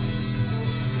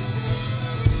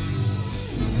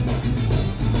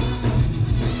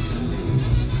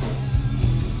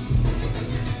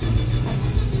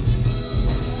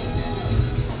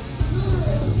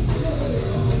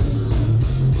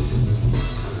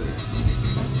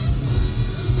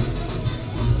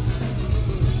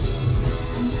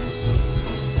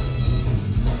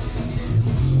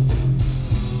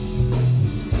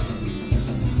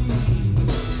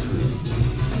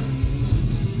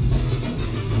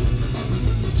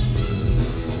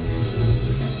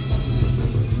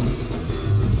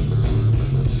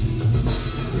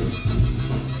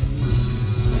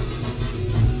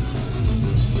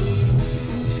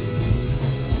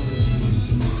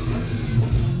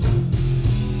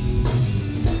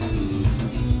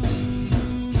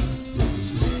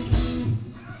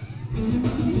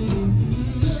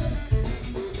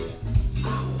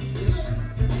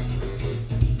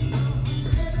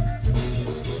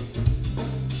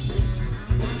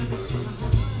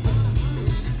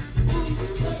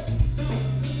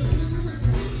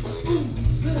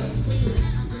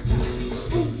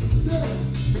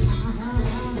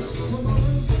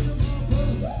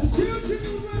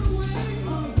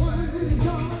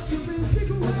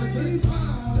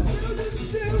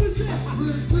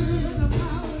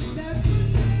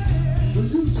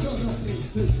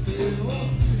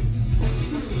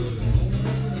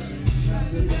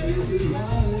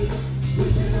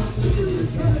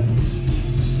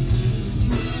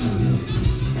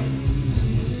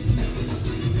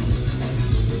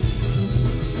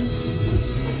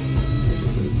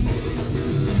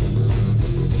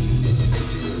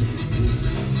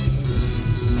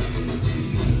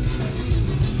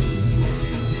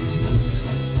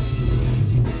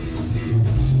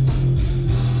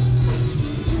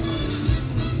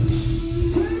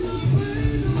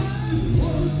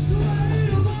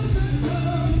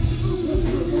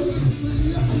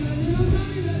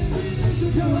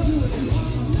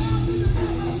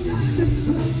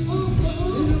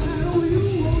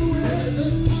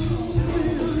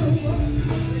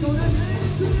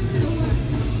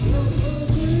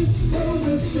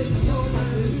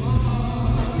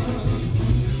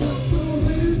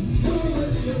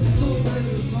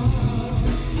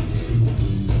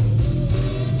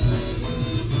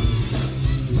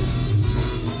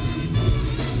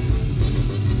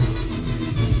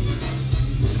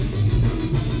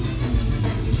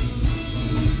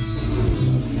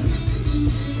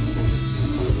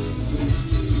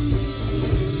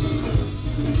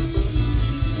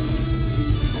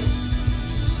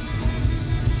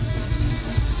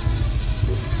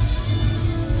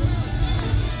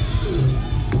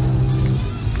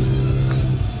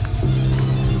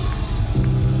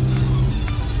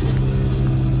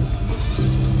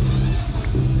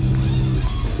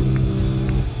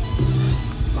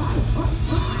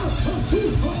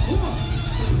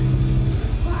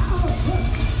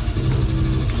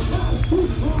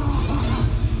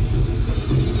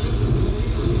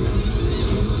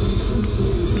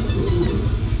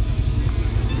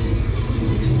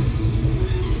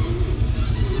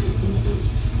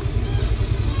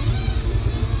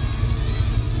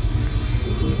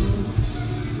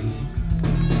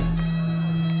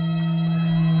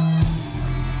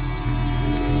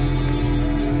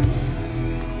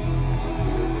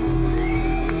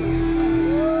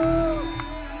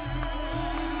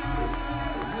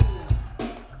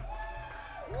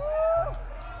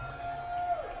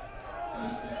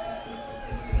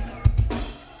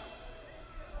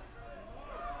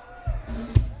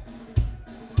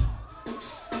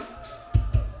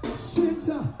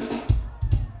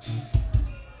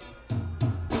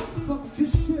 Fuck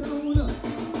this shit on up.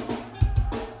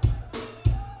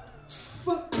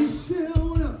 Fuck this shit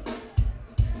on up.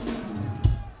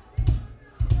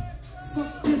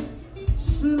 Fuck this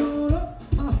shit on up.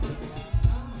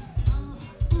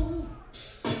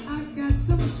 I got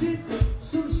some shit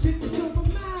that's on my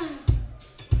mind.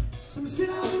 Some shit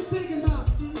I've been thinking about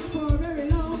for a very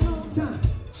long, long time.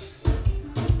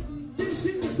 This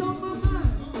shit that's on my mind.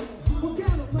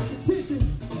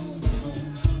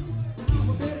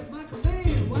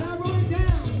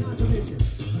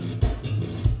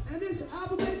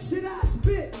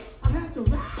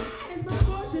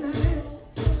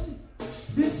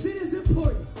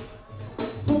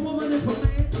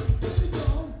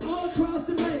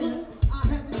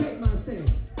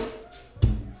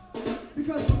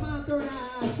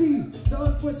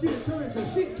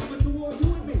 shit coming toward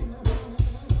you and me.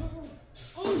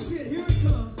 Oh shit, here it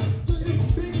comes. It's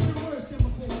bigger and worse than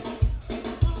before.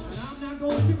 And I'm not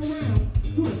gonna stick around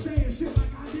doing the same shit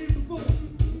like I did before.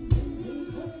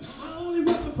 My only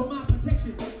weapon for my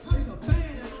protection is a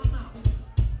fan in my mouth.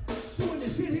 So when the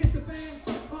shit hits the fan,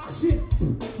 oh shit.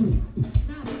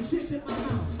 Now some shit's in my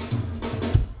mouth.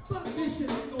 Fuck this shit,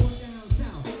 I'm going down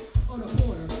south on the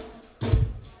border.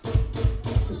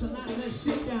 There's a lot less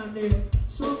shit down there,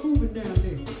 so I'm moving down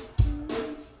there.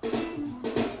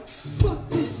 Fuck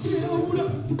this shit on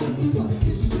up. Fuck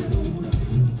this shit on up.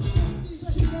 Fuck this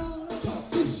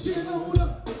shit on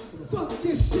up. Fuck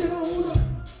this shit on up.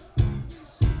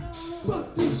 Fuck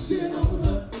this shit on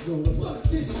up. Fuck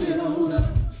this shit on up.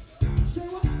 Say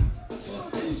what?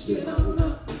 Fuck this shit on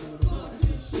up. Fuck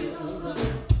this shit on up.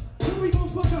 Who we gon'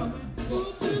 fuck up, man?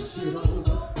 Fuck this shit on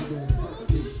up. Fuck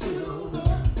this shit on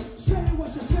up. Say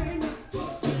what you say now.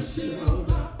 Fuck this shit on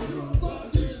up.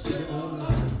 Fuck this shit on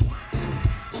up.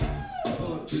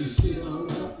 Fuck this shit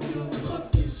on up.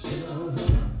 Fuck this shit on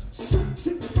up. Some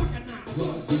shit fucking now.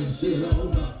 Fuck this shit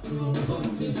on up. Fuck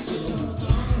this shit on up.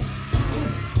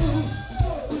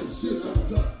 Fuck this shit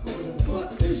on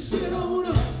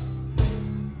up.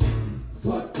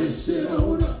 Fuck this shit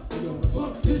on up.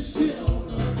 Fuck this shit on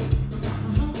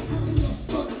up.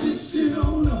 Fuck this shit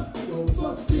on up.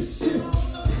 Fuck this shit on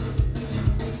up.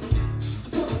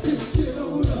 Fuck this shit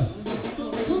on up.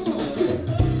 Come on, Tim.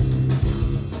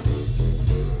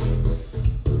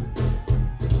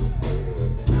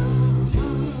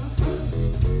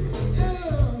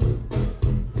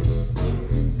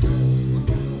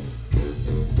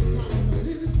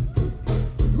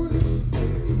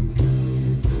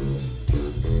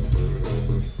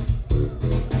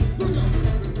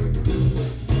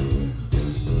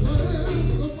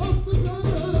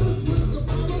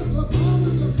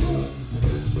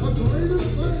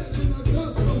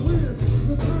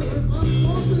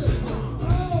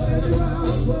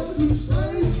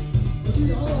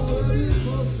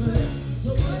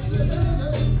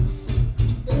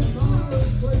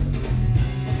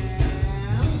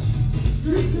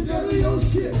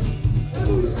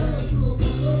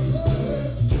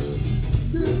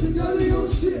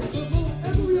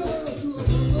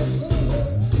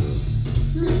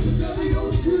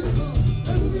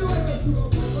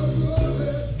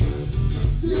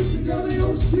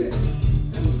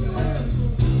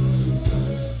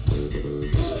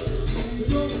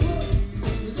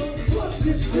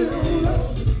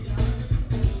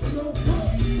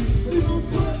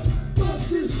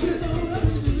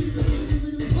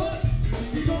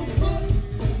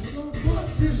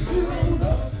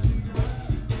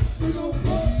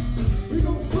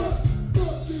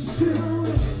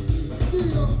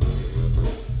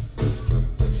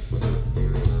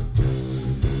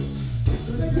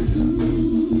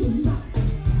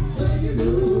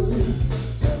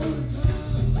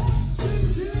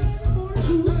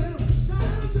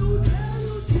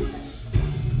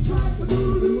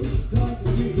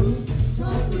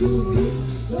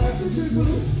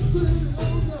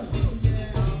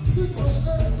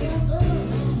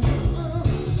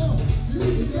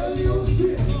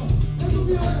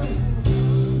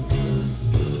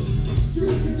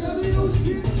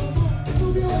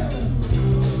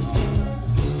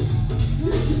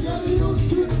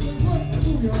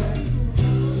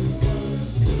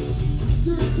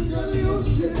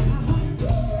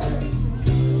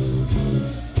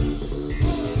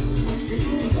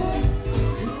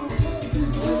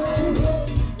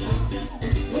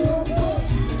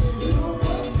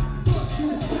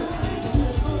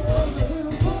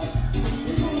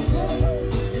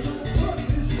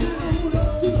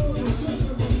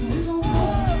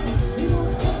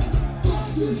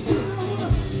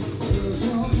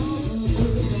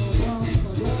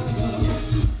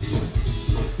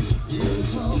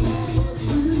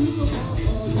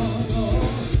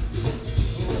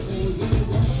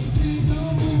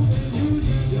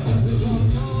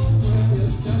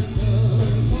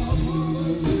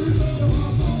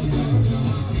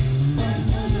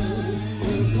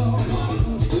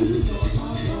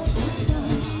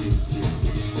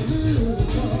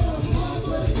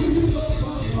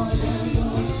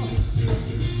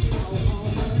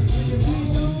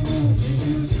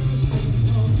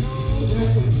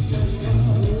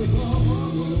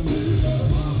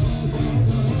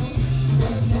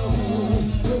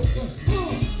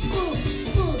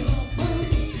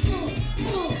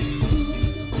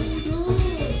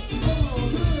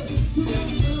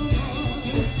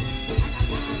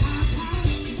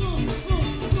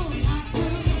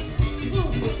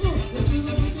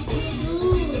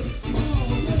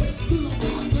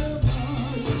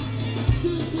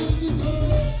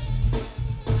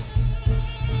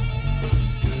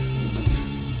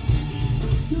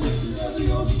 together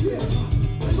your shit.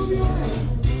 Move your hand.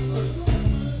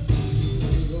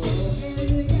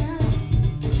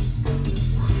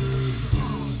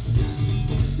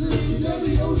 Get together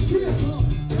your shit.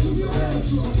 Move your hands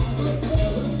to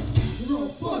we're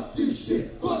gonna fuck this shit.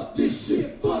 Fuck this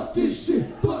shit. Fuck this shit.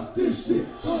 Fuck this shit.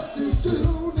 Fuck this shit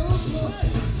on the floor.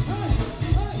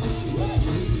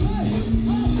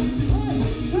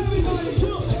 Everybody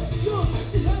jump, jump,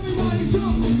 everybody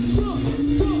jump, jump,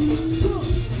 jump, jump,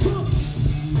 jump.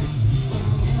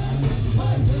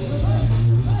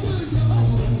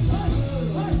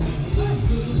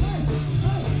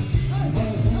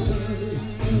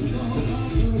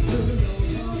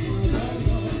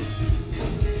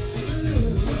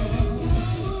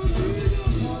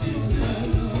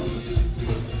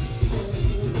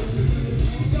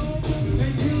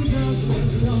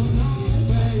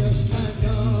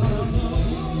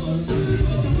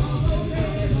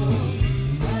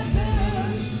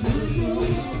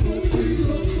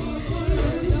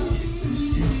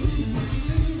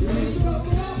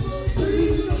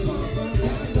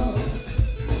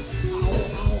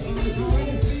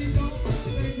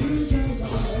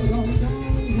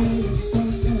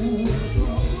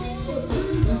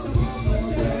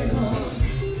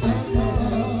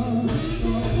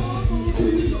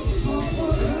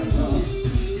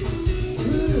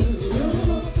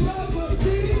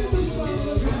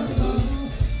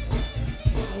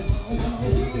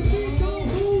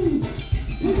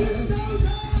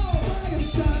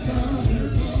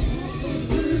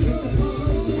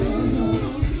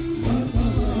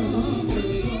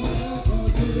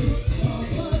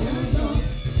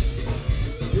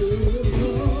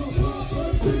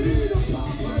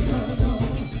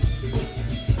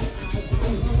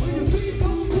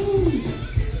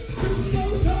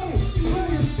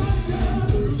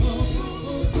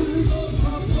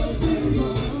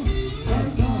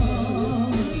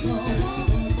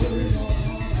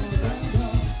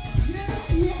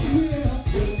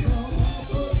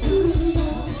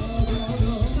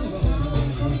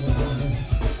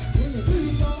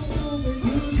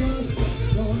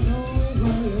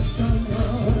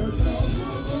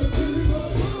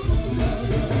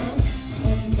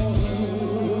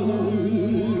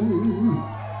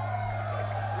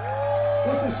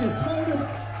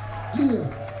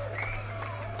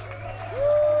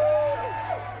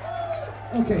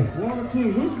 Okay. 1 or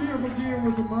 2. Who's here begin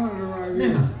with the monitor right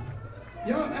here? Now.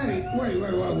 Y'all, hey, wait.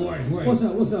 What's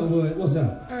up, Wood? What's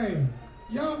up? Hey,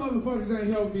 y'all motherfuckers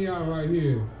ain't helping me out right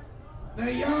here. Now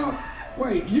y'all,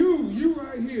 wait, you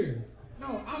right here.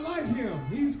 No, I like him.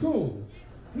 He's cool.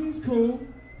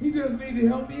 He just need to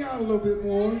help me out a little bit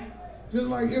more. Just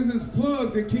like it's this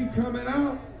plug that keep coming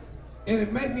out, and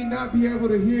it make me not be able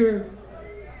to hear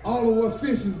all of what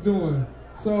Fish is doing.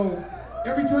 So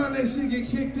every time that shit get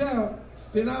kicked out,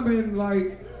 then I'm in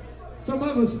like some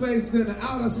other space than the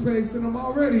outer space that I'm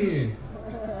already in.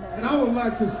 And I would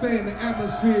like to stay in the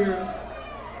atmosphere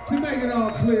to make it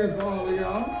all clear for all of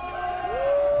y'all.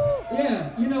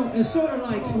 Yeah, you know, it's sort of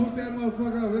like... Hook that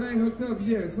motherfucker up. It ain't hooked up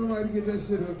yet. Somebody get that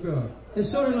shit hooked up. It's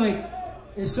sort of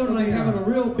like having a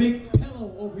real big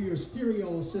pillow over your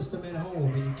stereo system at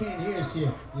home and you can't hear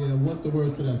shit. Yeah, what's the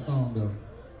words to that song though?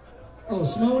 Oh,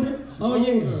 Smolder? Oh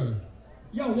yeah.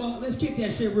 Yo, well, let's kick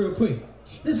that shit real quick.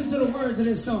 Listen to the words of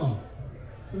this song.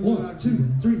 1,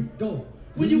 2, 3, go.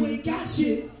 When you ain't got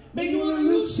shit, make you wanna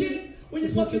loot shit. When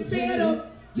you're fucking fed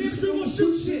up, this room will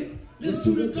shoot shit. Listen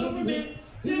to the government,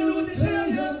 they don't know what to tell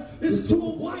ya. Listen to a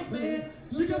white man,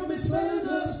 the government's smelling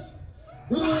us.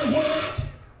 Riot!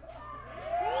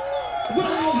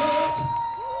 Riot!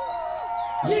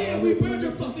 Yeah, we burned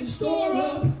your fucking store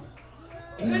up.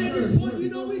 And at this point, you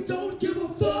know we don't give a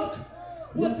fuck.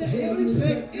 What the hell you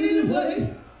expect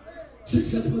anyway?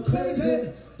 Just cause we're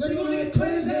crazy, they're gonna get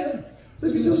crazy.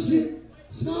 Look at your shit,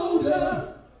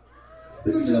 smolder.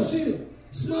 Look at your shit,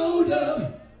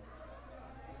 smolder.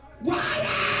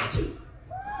 Riot!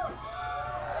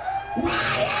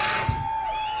 Riot!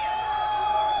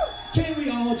 Can't we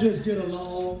all just get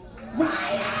along?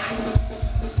 Riot!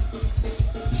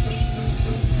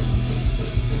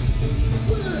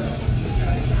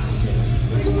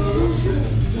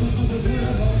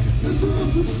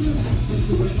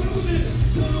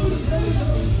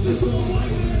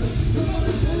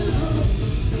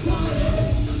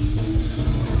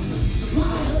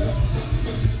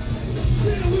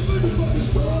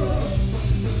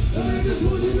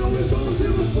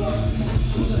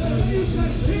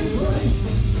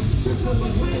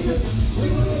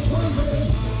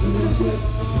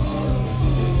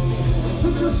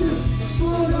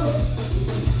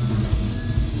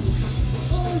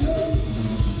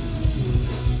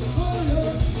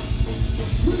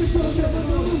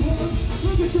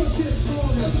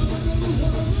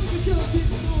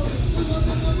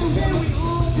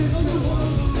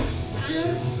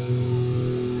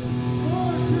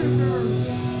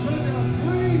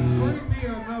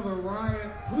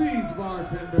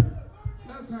 bartender.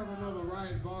 Let's have another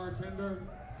Riot bartender.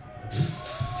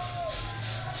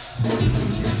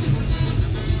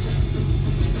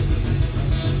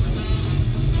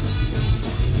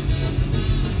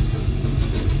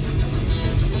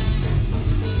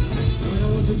 When I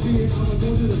was a kid, I would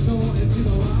go to the show and see the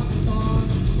rock star.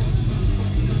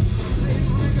 Playing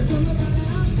records and look at the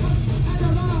outcome and the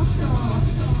rock star.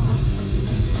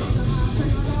 Sometimes I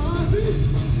take my dog,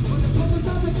 but the purpose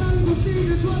of the gun will see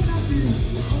this was not me.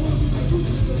 I want to be the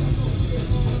Goose, but I know it's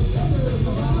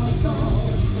the rock star.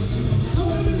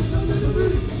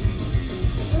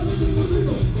 Everything was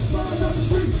legal, flies out the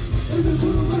street, even to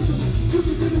the races,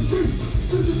 music in the street,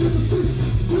 music in the street,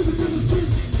 music in the street.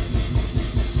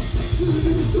 Music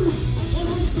in the street, I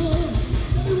rock star.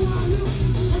 Everywhere I live,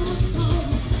 I rock star.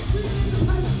 Being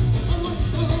independent, I rock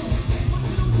star.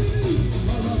 Watching on TV,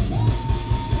 I rock star.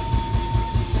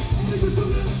 Only for some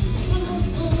I rock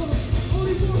star.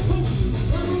 Only for a token,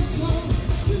 I rock star.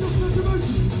 Single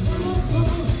controversy, I rock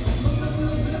star.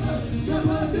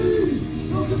 Japanese,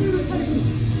 no communication.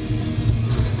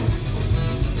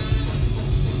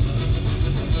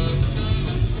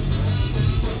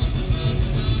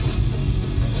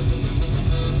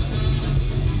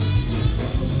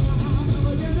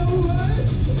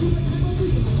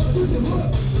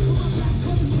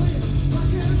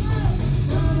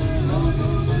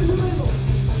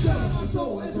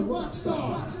 As a rock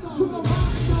star, to the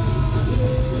rock star, to the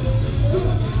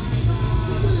rock star.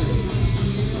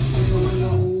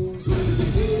 Switching the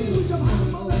gears, somehow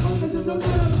motherfuckers is the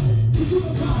letter. To the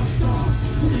rock star,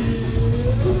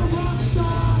 to the rock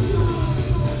star.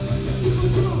 People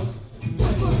drunk,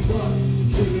 what?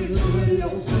 King in the radio,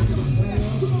 switching the tail.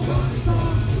 To the rock star,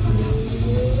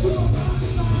 to the rock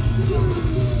star.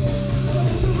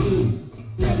 There's a room,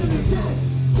 there's a big jet,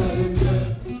 starting to.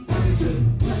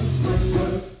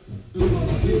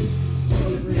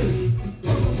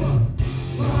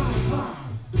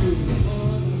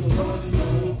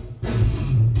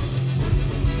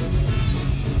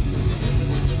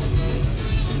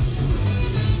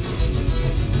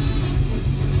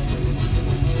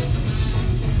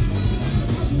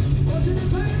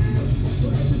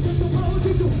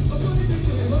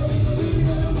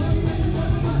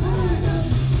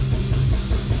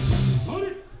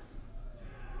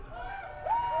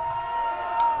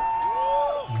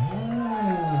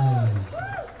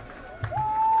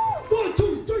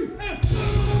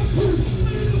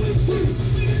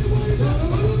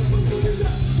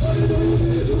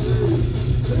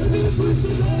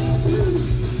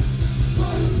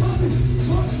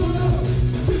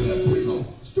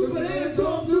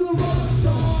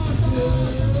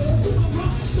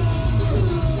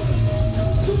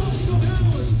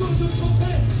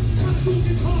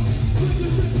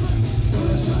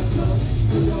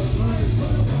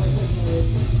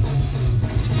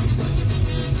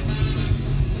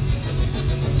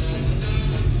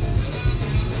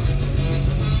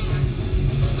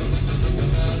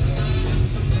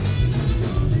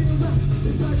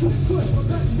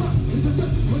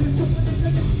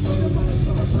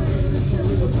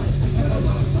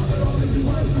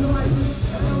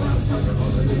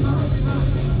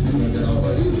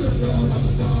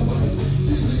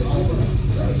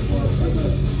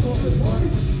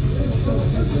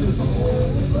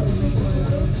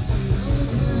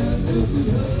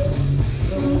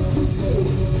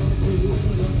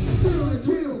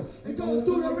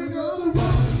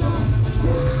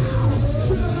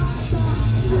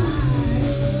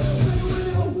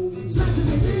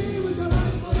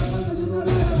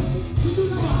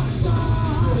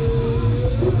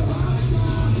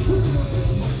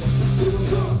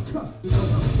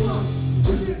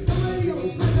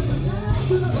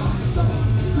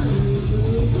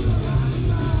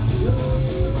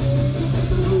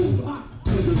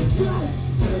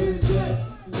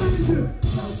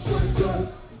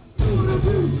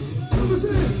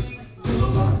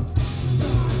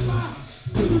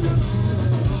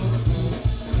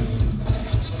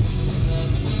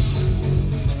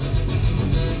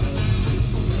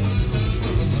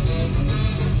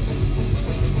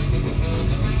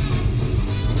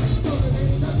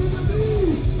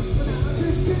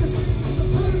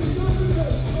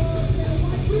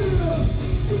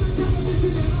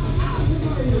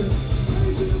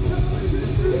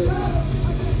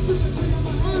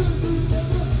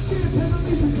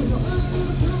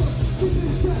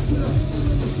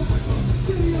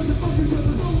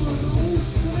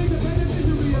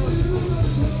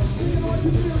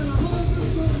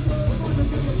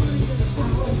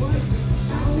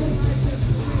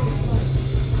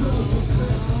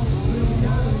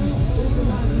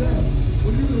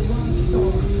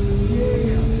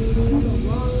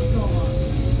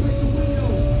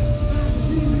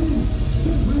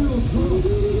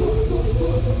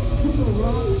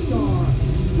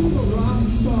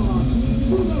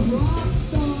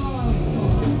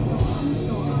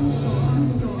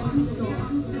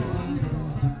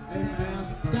 Hey man,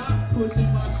 stop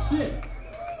pushing my shit.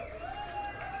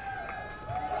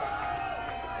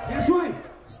 That's right.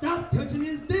 Stop touching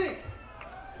his dick.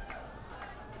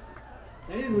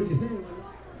 That is what you're saying.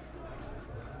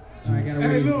 Sorry, I gotta wait.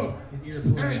 Hey, look. His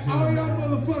earplugs. Hey, all y'all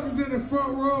motherfuckers in the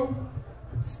front row,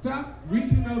 stop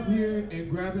reaching up here and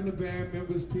grabbing the band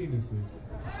members' penises.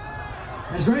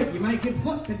 That's right. You might get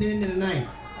fucked at the end of the night.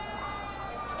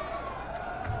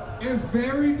 It's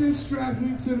very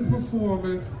distracting to the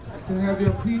performance to have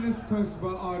your penis touched by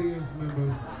audience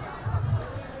members.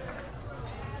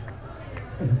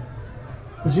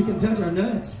 But you can touch our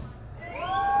nuts.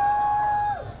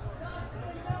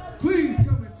 Please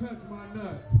come and touch my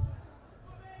nuts.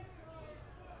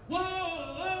 Whoa!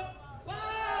 Whoa!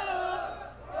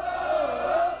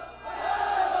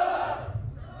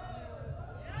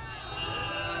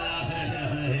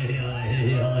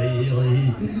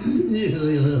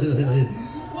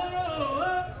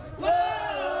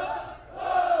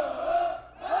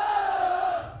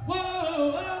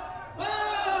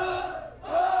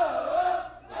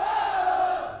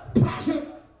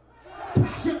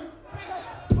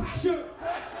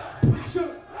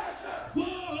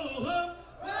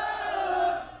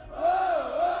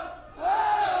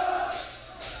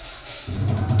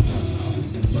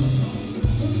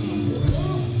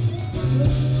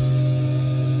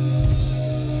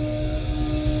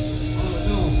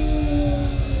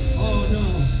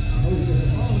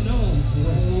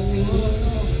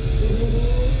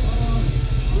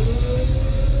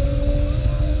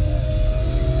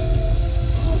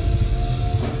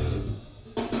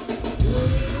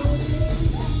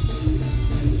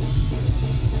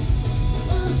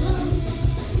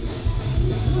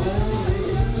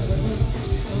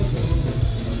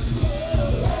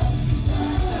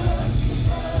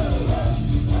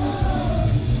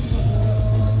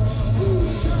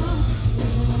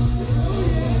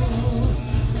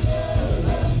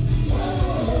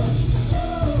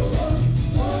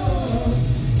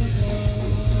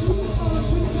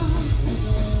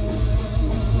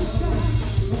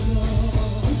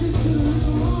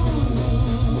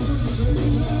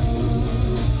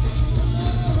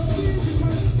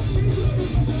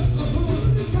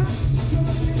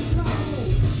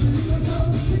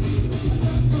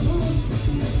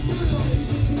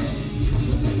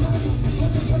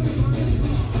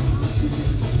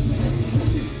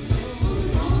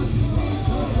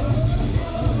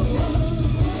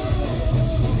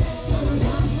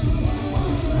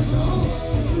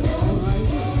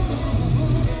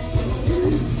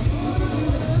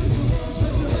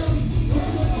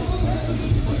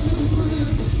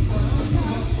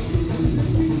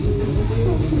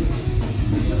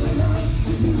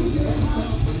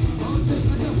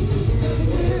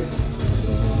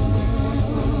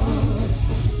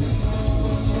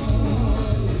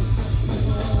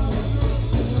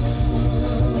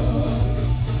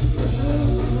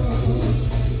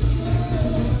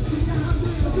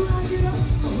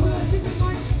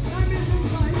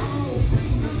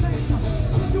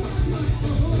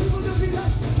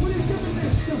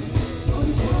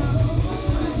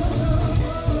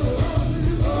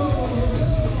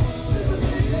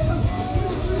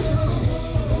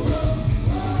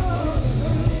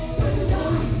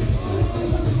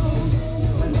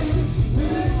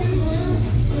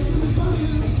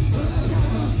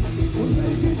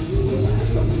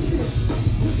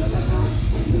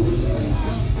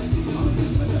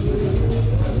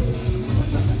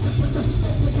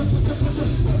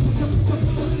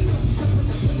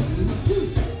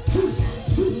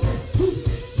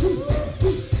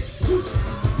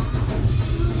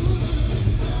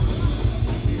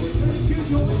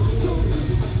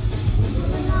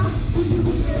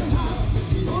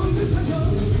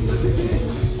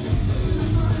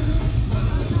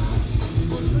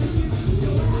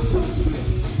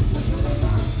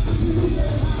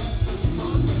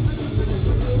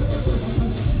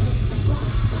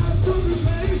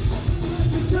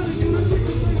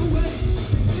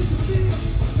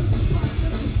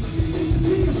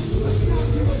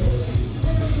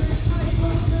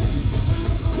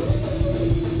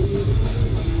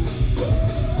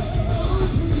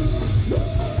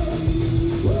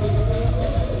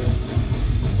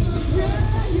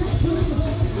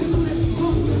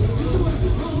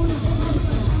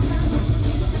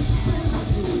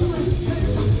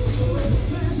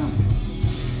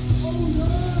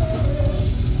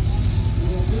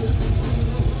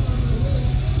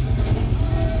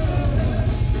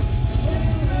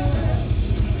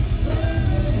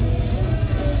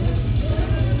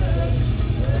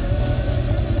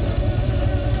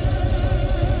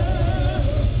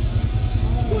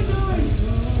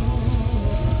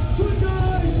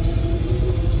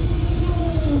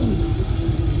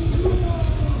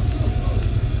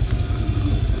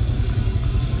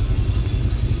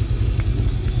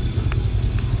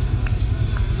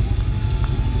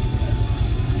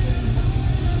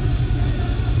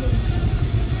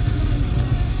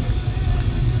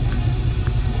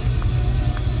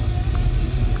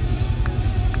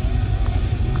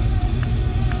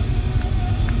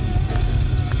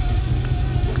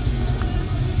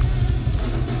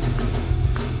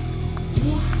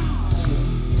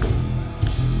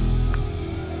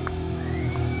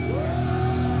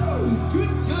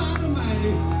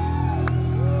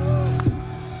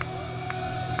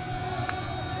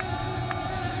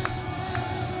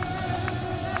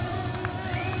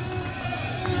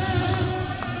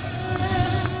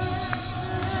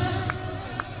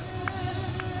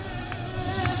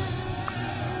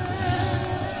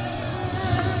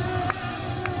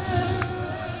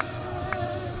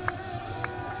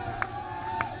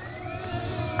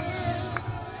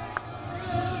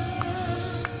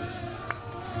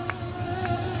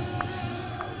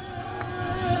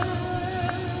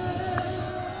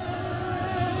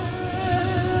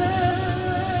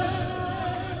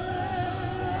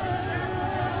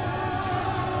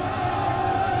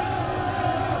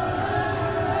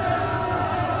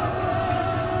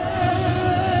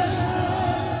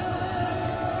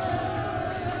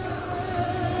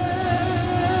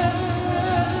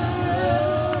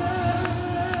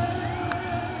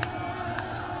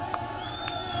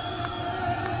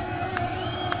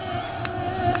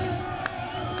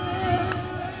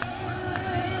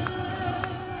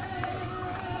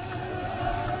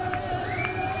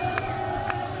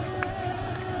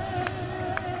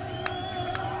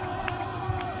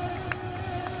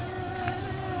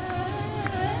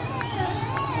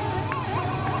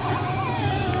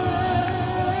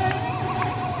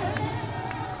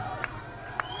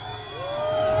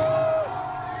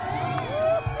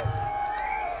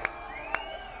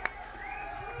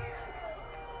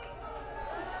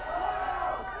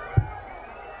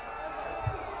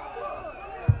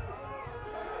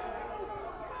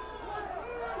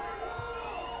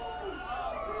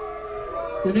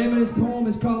 The name of this poem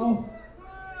is called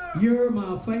You're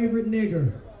My Favorite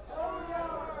Nigger.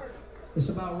 It's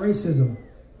about racism.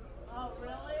 Oh,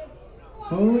 really?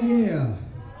 Oh, yeah.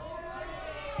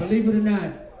 Believe it or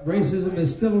not, racism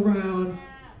is still around.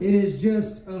 It has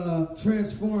just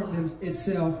transformed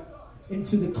itself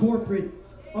into the corporate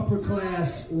upper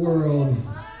class world.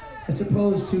 As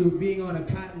opposed to being on a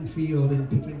cotton field and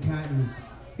picking cotton,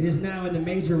 it is now in the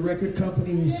major record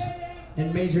companies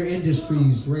and major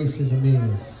industries racism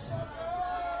is.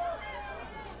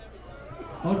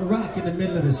 On a rock in the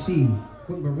middle of the sea,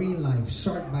 with marine life,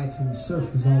 shark bites and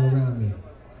surfers all around me.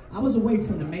 I was away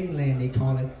from the mainland, they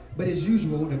call it, but as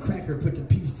usual, the cracker put the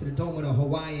piece to the dome of the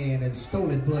Hawaiian and stole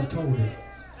it blood-coated.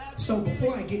 So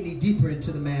before I get any deeper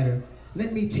into the matter,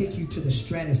 let me take you to the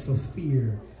stratus of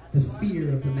fear, the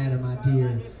fear of the matter, my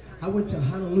dear. I went to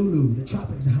Honolulu, the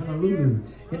tropics of Honolulu,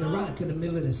 in the rock in the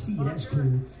middle of the sea, that's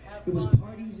cool. It was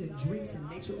parties and drinks and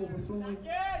nature overflowing,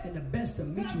 and the best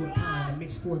of mutual kind to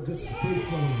mix for a good spray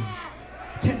flowing.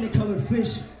 Technicolored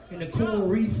fish in the coral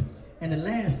reef, and the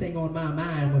last thing on my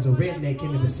mind was a redneck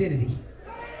in the vicinity.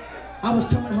 I was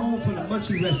coming home from the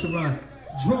Munchie restaurant,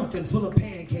 drunk and full of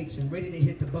pancakes and ready to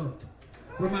hit the bunk.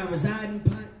 Where my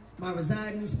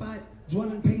residing spot,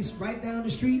 dwelling pace right down the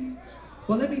street.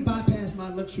 Well, let me bypass my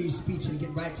luxury speech and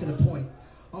get right to the point.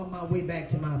 On my way back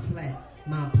to my flat,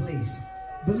 my place.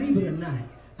 Believe it or not,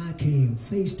 I came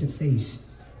face to face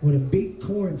with a big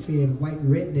corn-fed white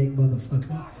redneck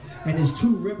motherfucker and his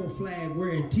two rebel flag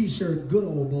wearing t-shirt good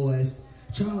old boys,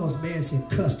 Charles Manson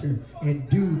Custer and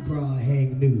Dude Bra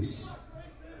Hang Noose.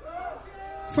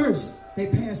 First, they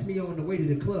passed me on the way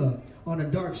to the club on a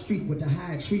dark street with the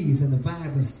high trees and the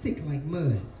vibe was thick like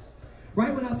mud.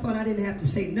 Right when I thought I didn't have to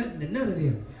say nothing to none of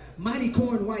them, Mighty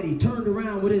Corn Whitey turned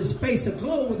around with his face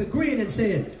aglow with a grin and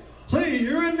said, "Hey,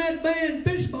 you're in that band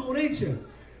Fishbone, ain't you?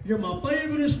 You're my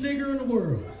favoriteest nigger in the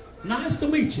world. Nice to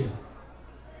meet you."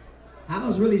 I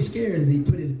was really scared as he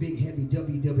put his big heavy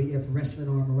WWF wrestling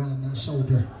arm around my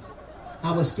shoulder.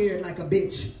 I was scared like a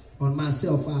bitch. On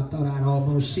myself, I thought I'd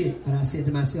almost shit, but I said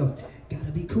to myself,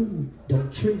 gotta be cool,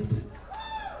 don't trip.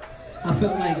 I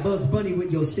felt like Bugs Bunny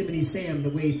with Yosemite Sam to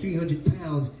weigh 300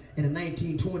 pounds in a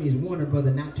 1920s Warner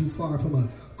Brother not too far from a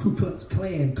Ku Klux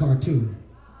Klan cartoon.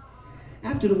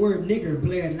 After the word nigger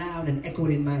blared loud and echoed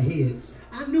in my head,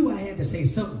 I knew I had to say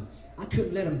something. I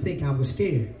couldn't let him think I was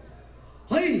scared.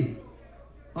 "Hey,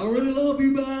 I really love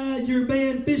you by your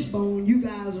band Fishbone. You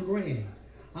guys are grand.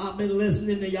 I've been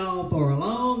listening to y'all for a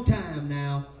long time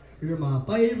now. You're my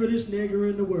favoriteest nigger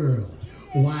in the world.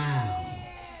 Wow."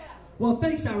 "Well,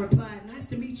 thanks," I replied. "Nice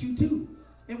to meet you too.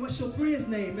 And what's your friend's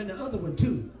name and the other one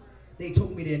too?" They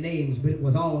told me their names, but it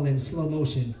was all in slow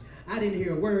motion. I didn't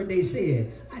hear a word they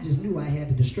said. I just knew I had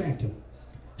to distract them.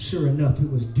 Sure enough,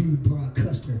 it was Dude Bra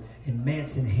Custer and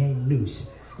Manson Hang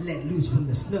Noose, let loose from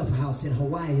the snuff house in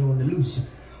Hawaii on the loose.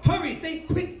 Hurry, think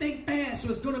quick, think fast, or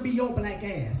it's gonna be your black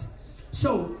ass.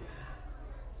 So,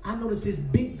 I noticed this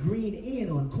big green N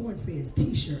on Cornfed's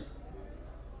t-shirt.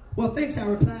 "Well, thanks," I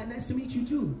replied. "Nice to meet you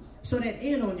too. So that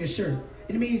N on your shirt,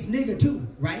 it means nigger too,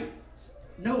 right?"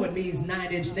 "No, it means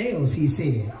 9-inch nails," he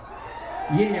said.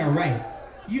 "Yeah, right.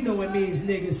 You know it means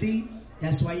nigger, see?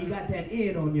 That's why you got that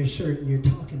N on your shirt and you're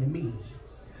talking to me."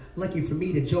 Lucky for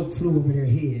me, the joke flew over their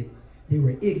head. They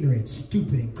were ignorant,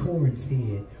 stupid, and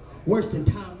corn-fed. Worse than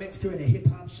Tom Metzger at a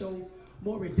hip-hop show.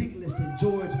 More ridiculous than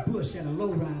George Bush at a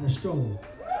lowrider stroll.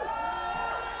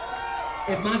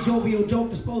 If my jovial joke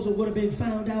disposal would have been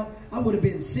found out, I would have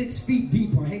been 6 feet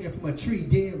deep or hanging from a tree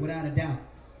dead without a doubt.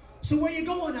 "So where you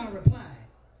going?" I replied.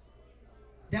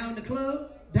 "Down the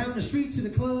club, down the street to the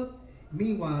club."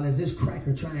 Meanwhile, as this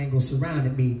cracker triangle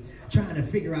surrounded me, trying to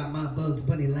figure out my Bugs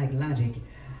Bunny-like logic,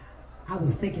 I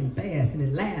was thinking fast, and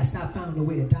at last I found a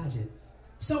way to dodge it.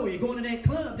 "So you're going to that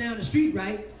club down the street,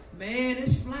 right?" "Man,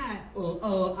 it's fly.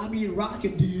 I mean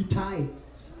rockin' dude tight."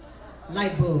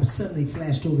 Light bulbs suddenly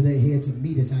flashed over their heads and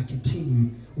me as I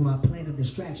continued with my plan of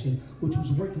distraction, which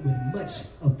was working with much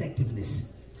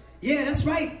effectiveness. "Yeah, that's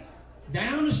right.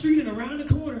 Down the street and around the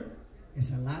corner.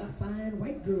 It's a lot of fine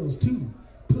white girls too.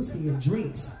 Pussy and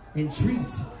drinks and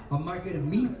treats, a market of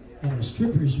meat and a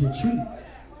stripper's retreat."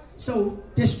 So,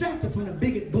 distracted from the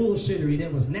bigot bullshittery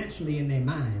that was naturally in their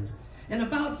minds, and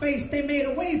about face they made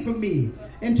away from me,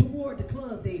 and toward the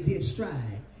club they did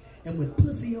stride. And with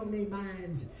pussy on their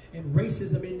minds and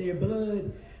racism in their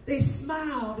blood, they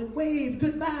smiled and waved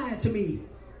goodbye to me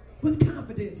with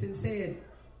confidence and said,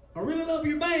 "I really love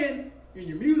your band and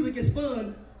your music is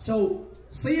fun. So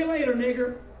see you later,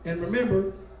 nigger. And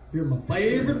remember, you're my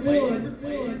favorite one."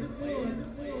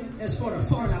 As for the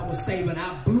fart I was saving,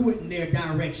 I blew it in their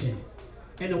direction.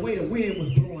 And the way the wind was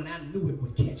blowing, I knew it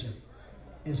would catch him.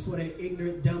 As for the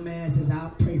ignorant dumbasses,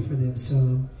 I'll pray for them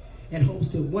some. In hopes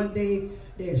that one day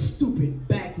their stupid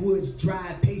backwoods,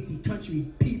 dry, pasty country,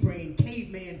 pea-brain,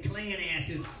 caveman clan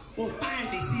asses will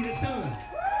finally see the sun.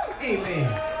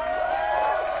 Amen.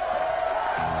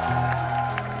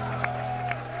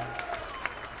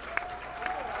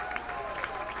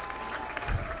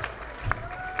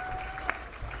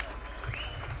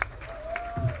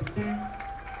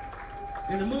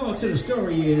 And the moral to the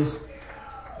story is,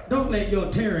 don't let your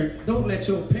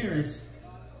parents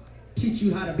teach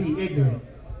you how to be ignorant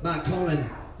by calling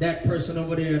that person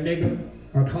over there a nigger,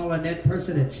 or calling that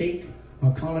person a chink,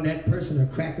 or calling that person a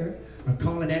cracker, or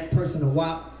calling that person a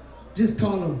wop. Just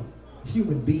call them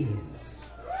human beings.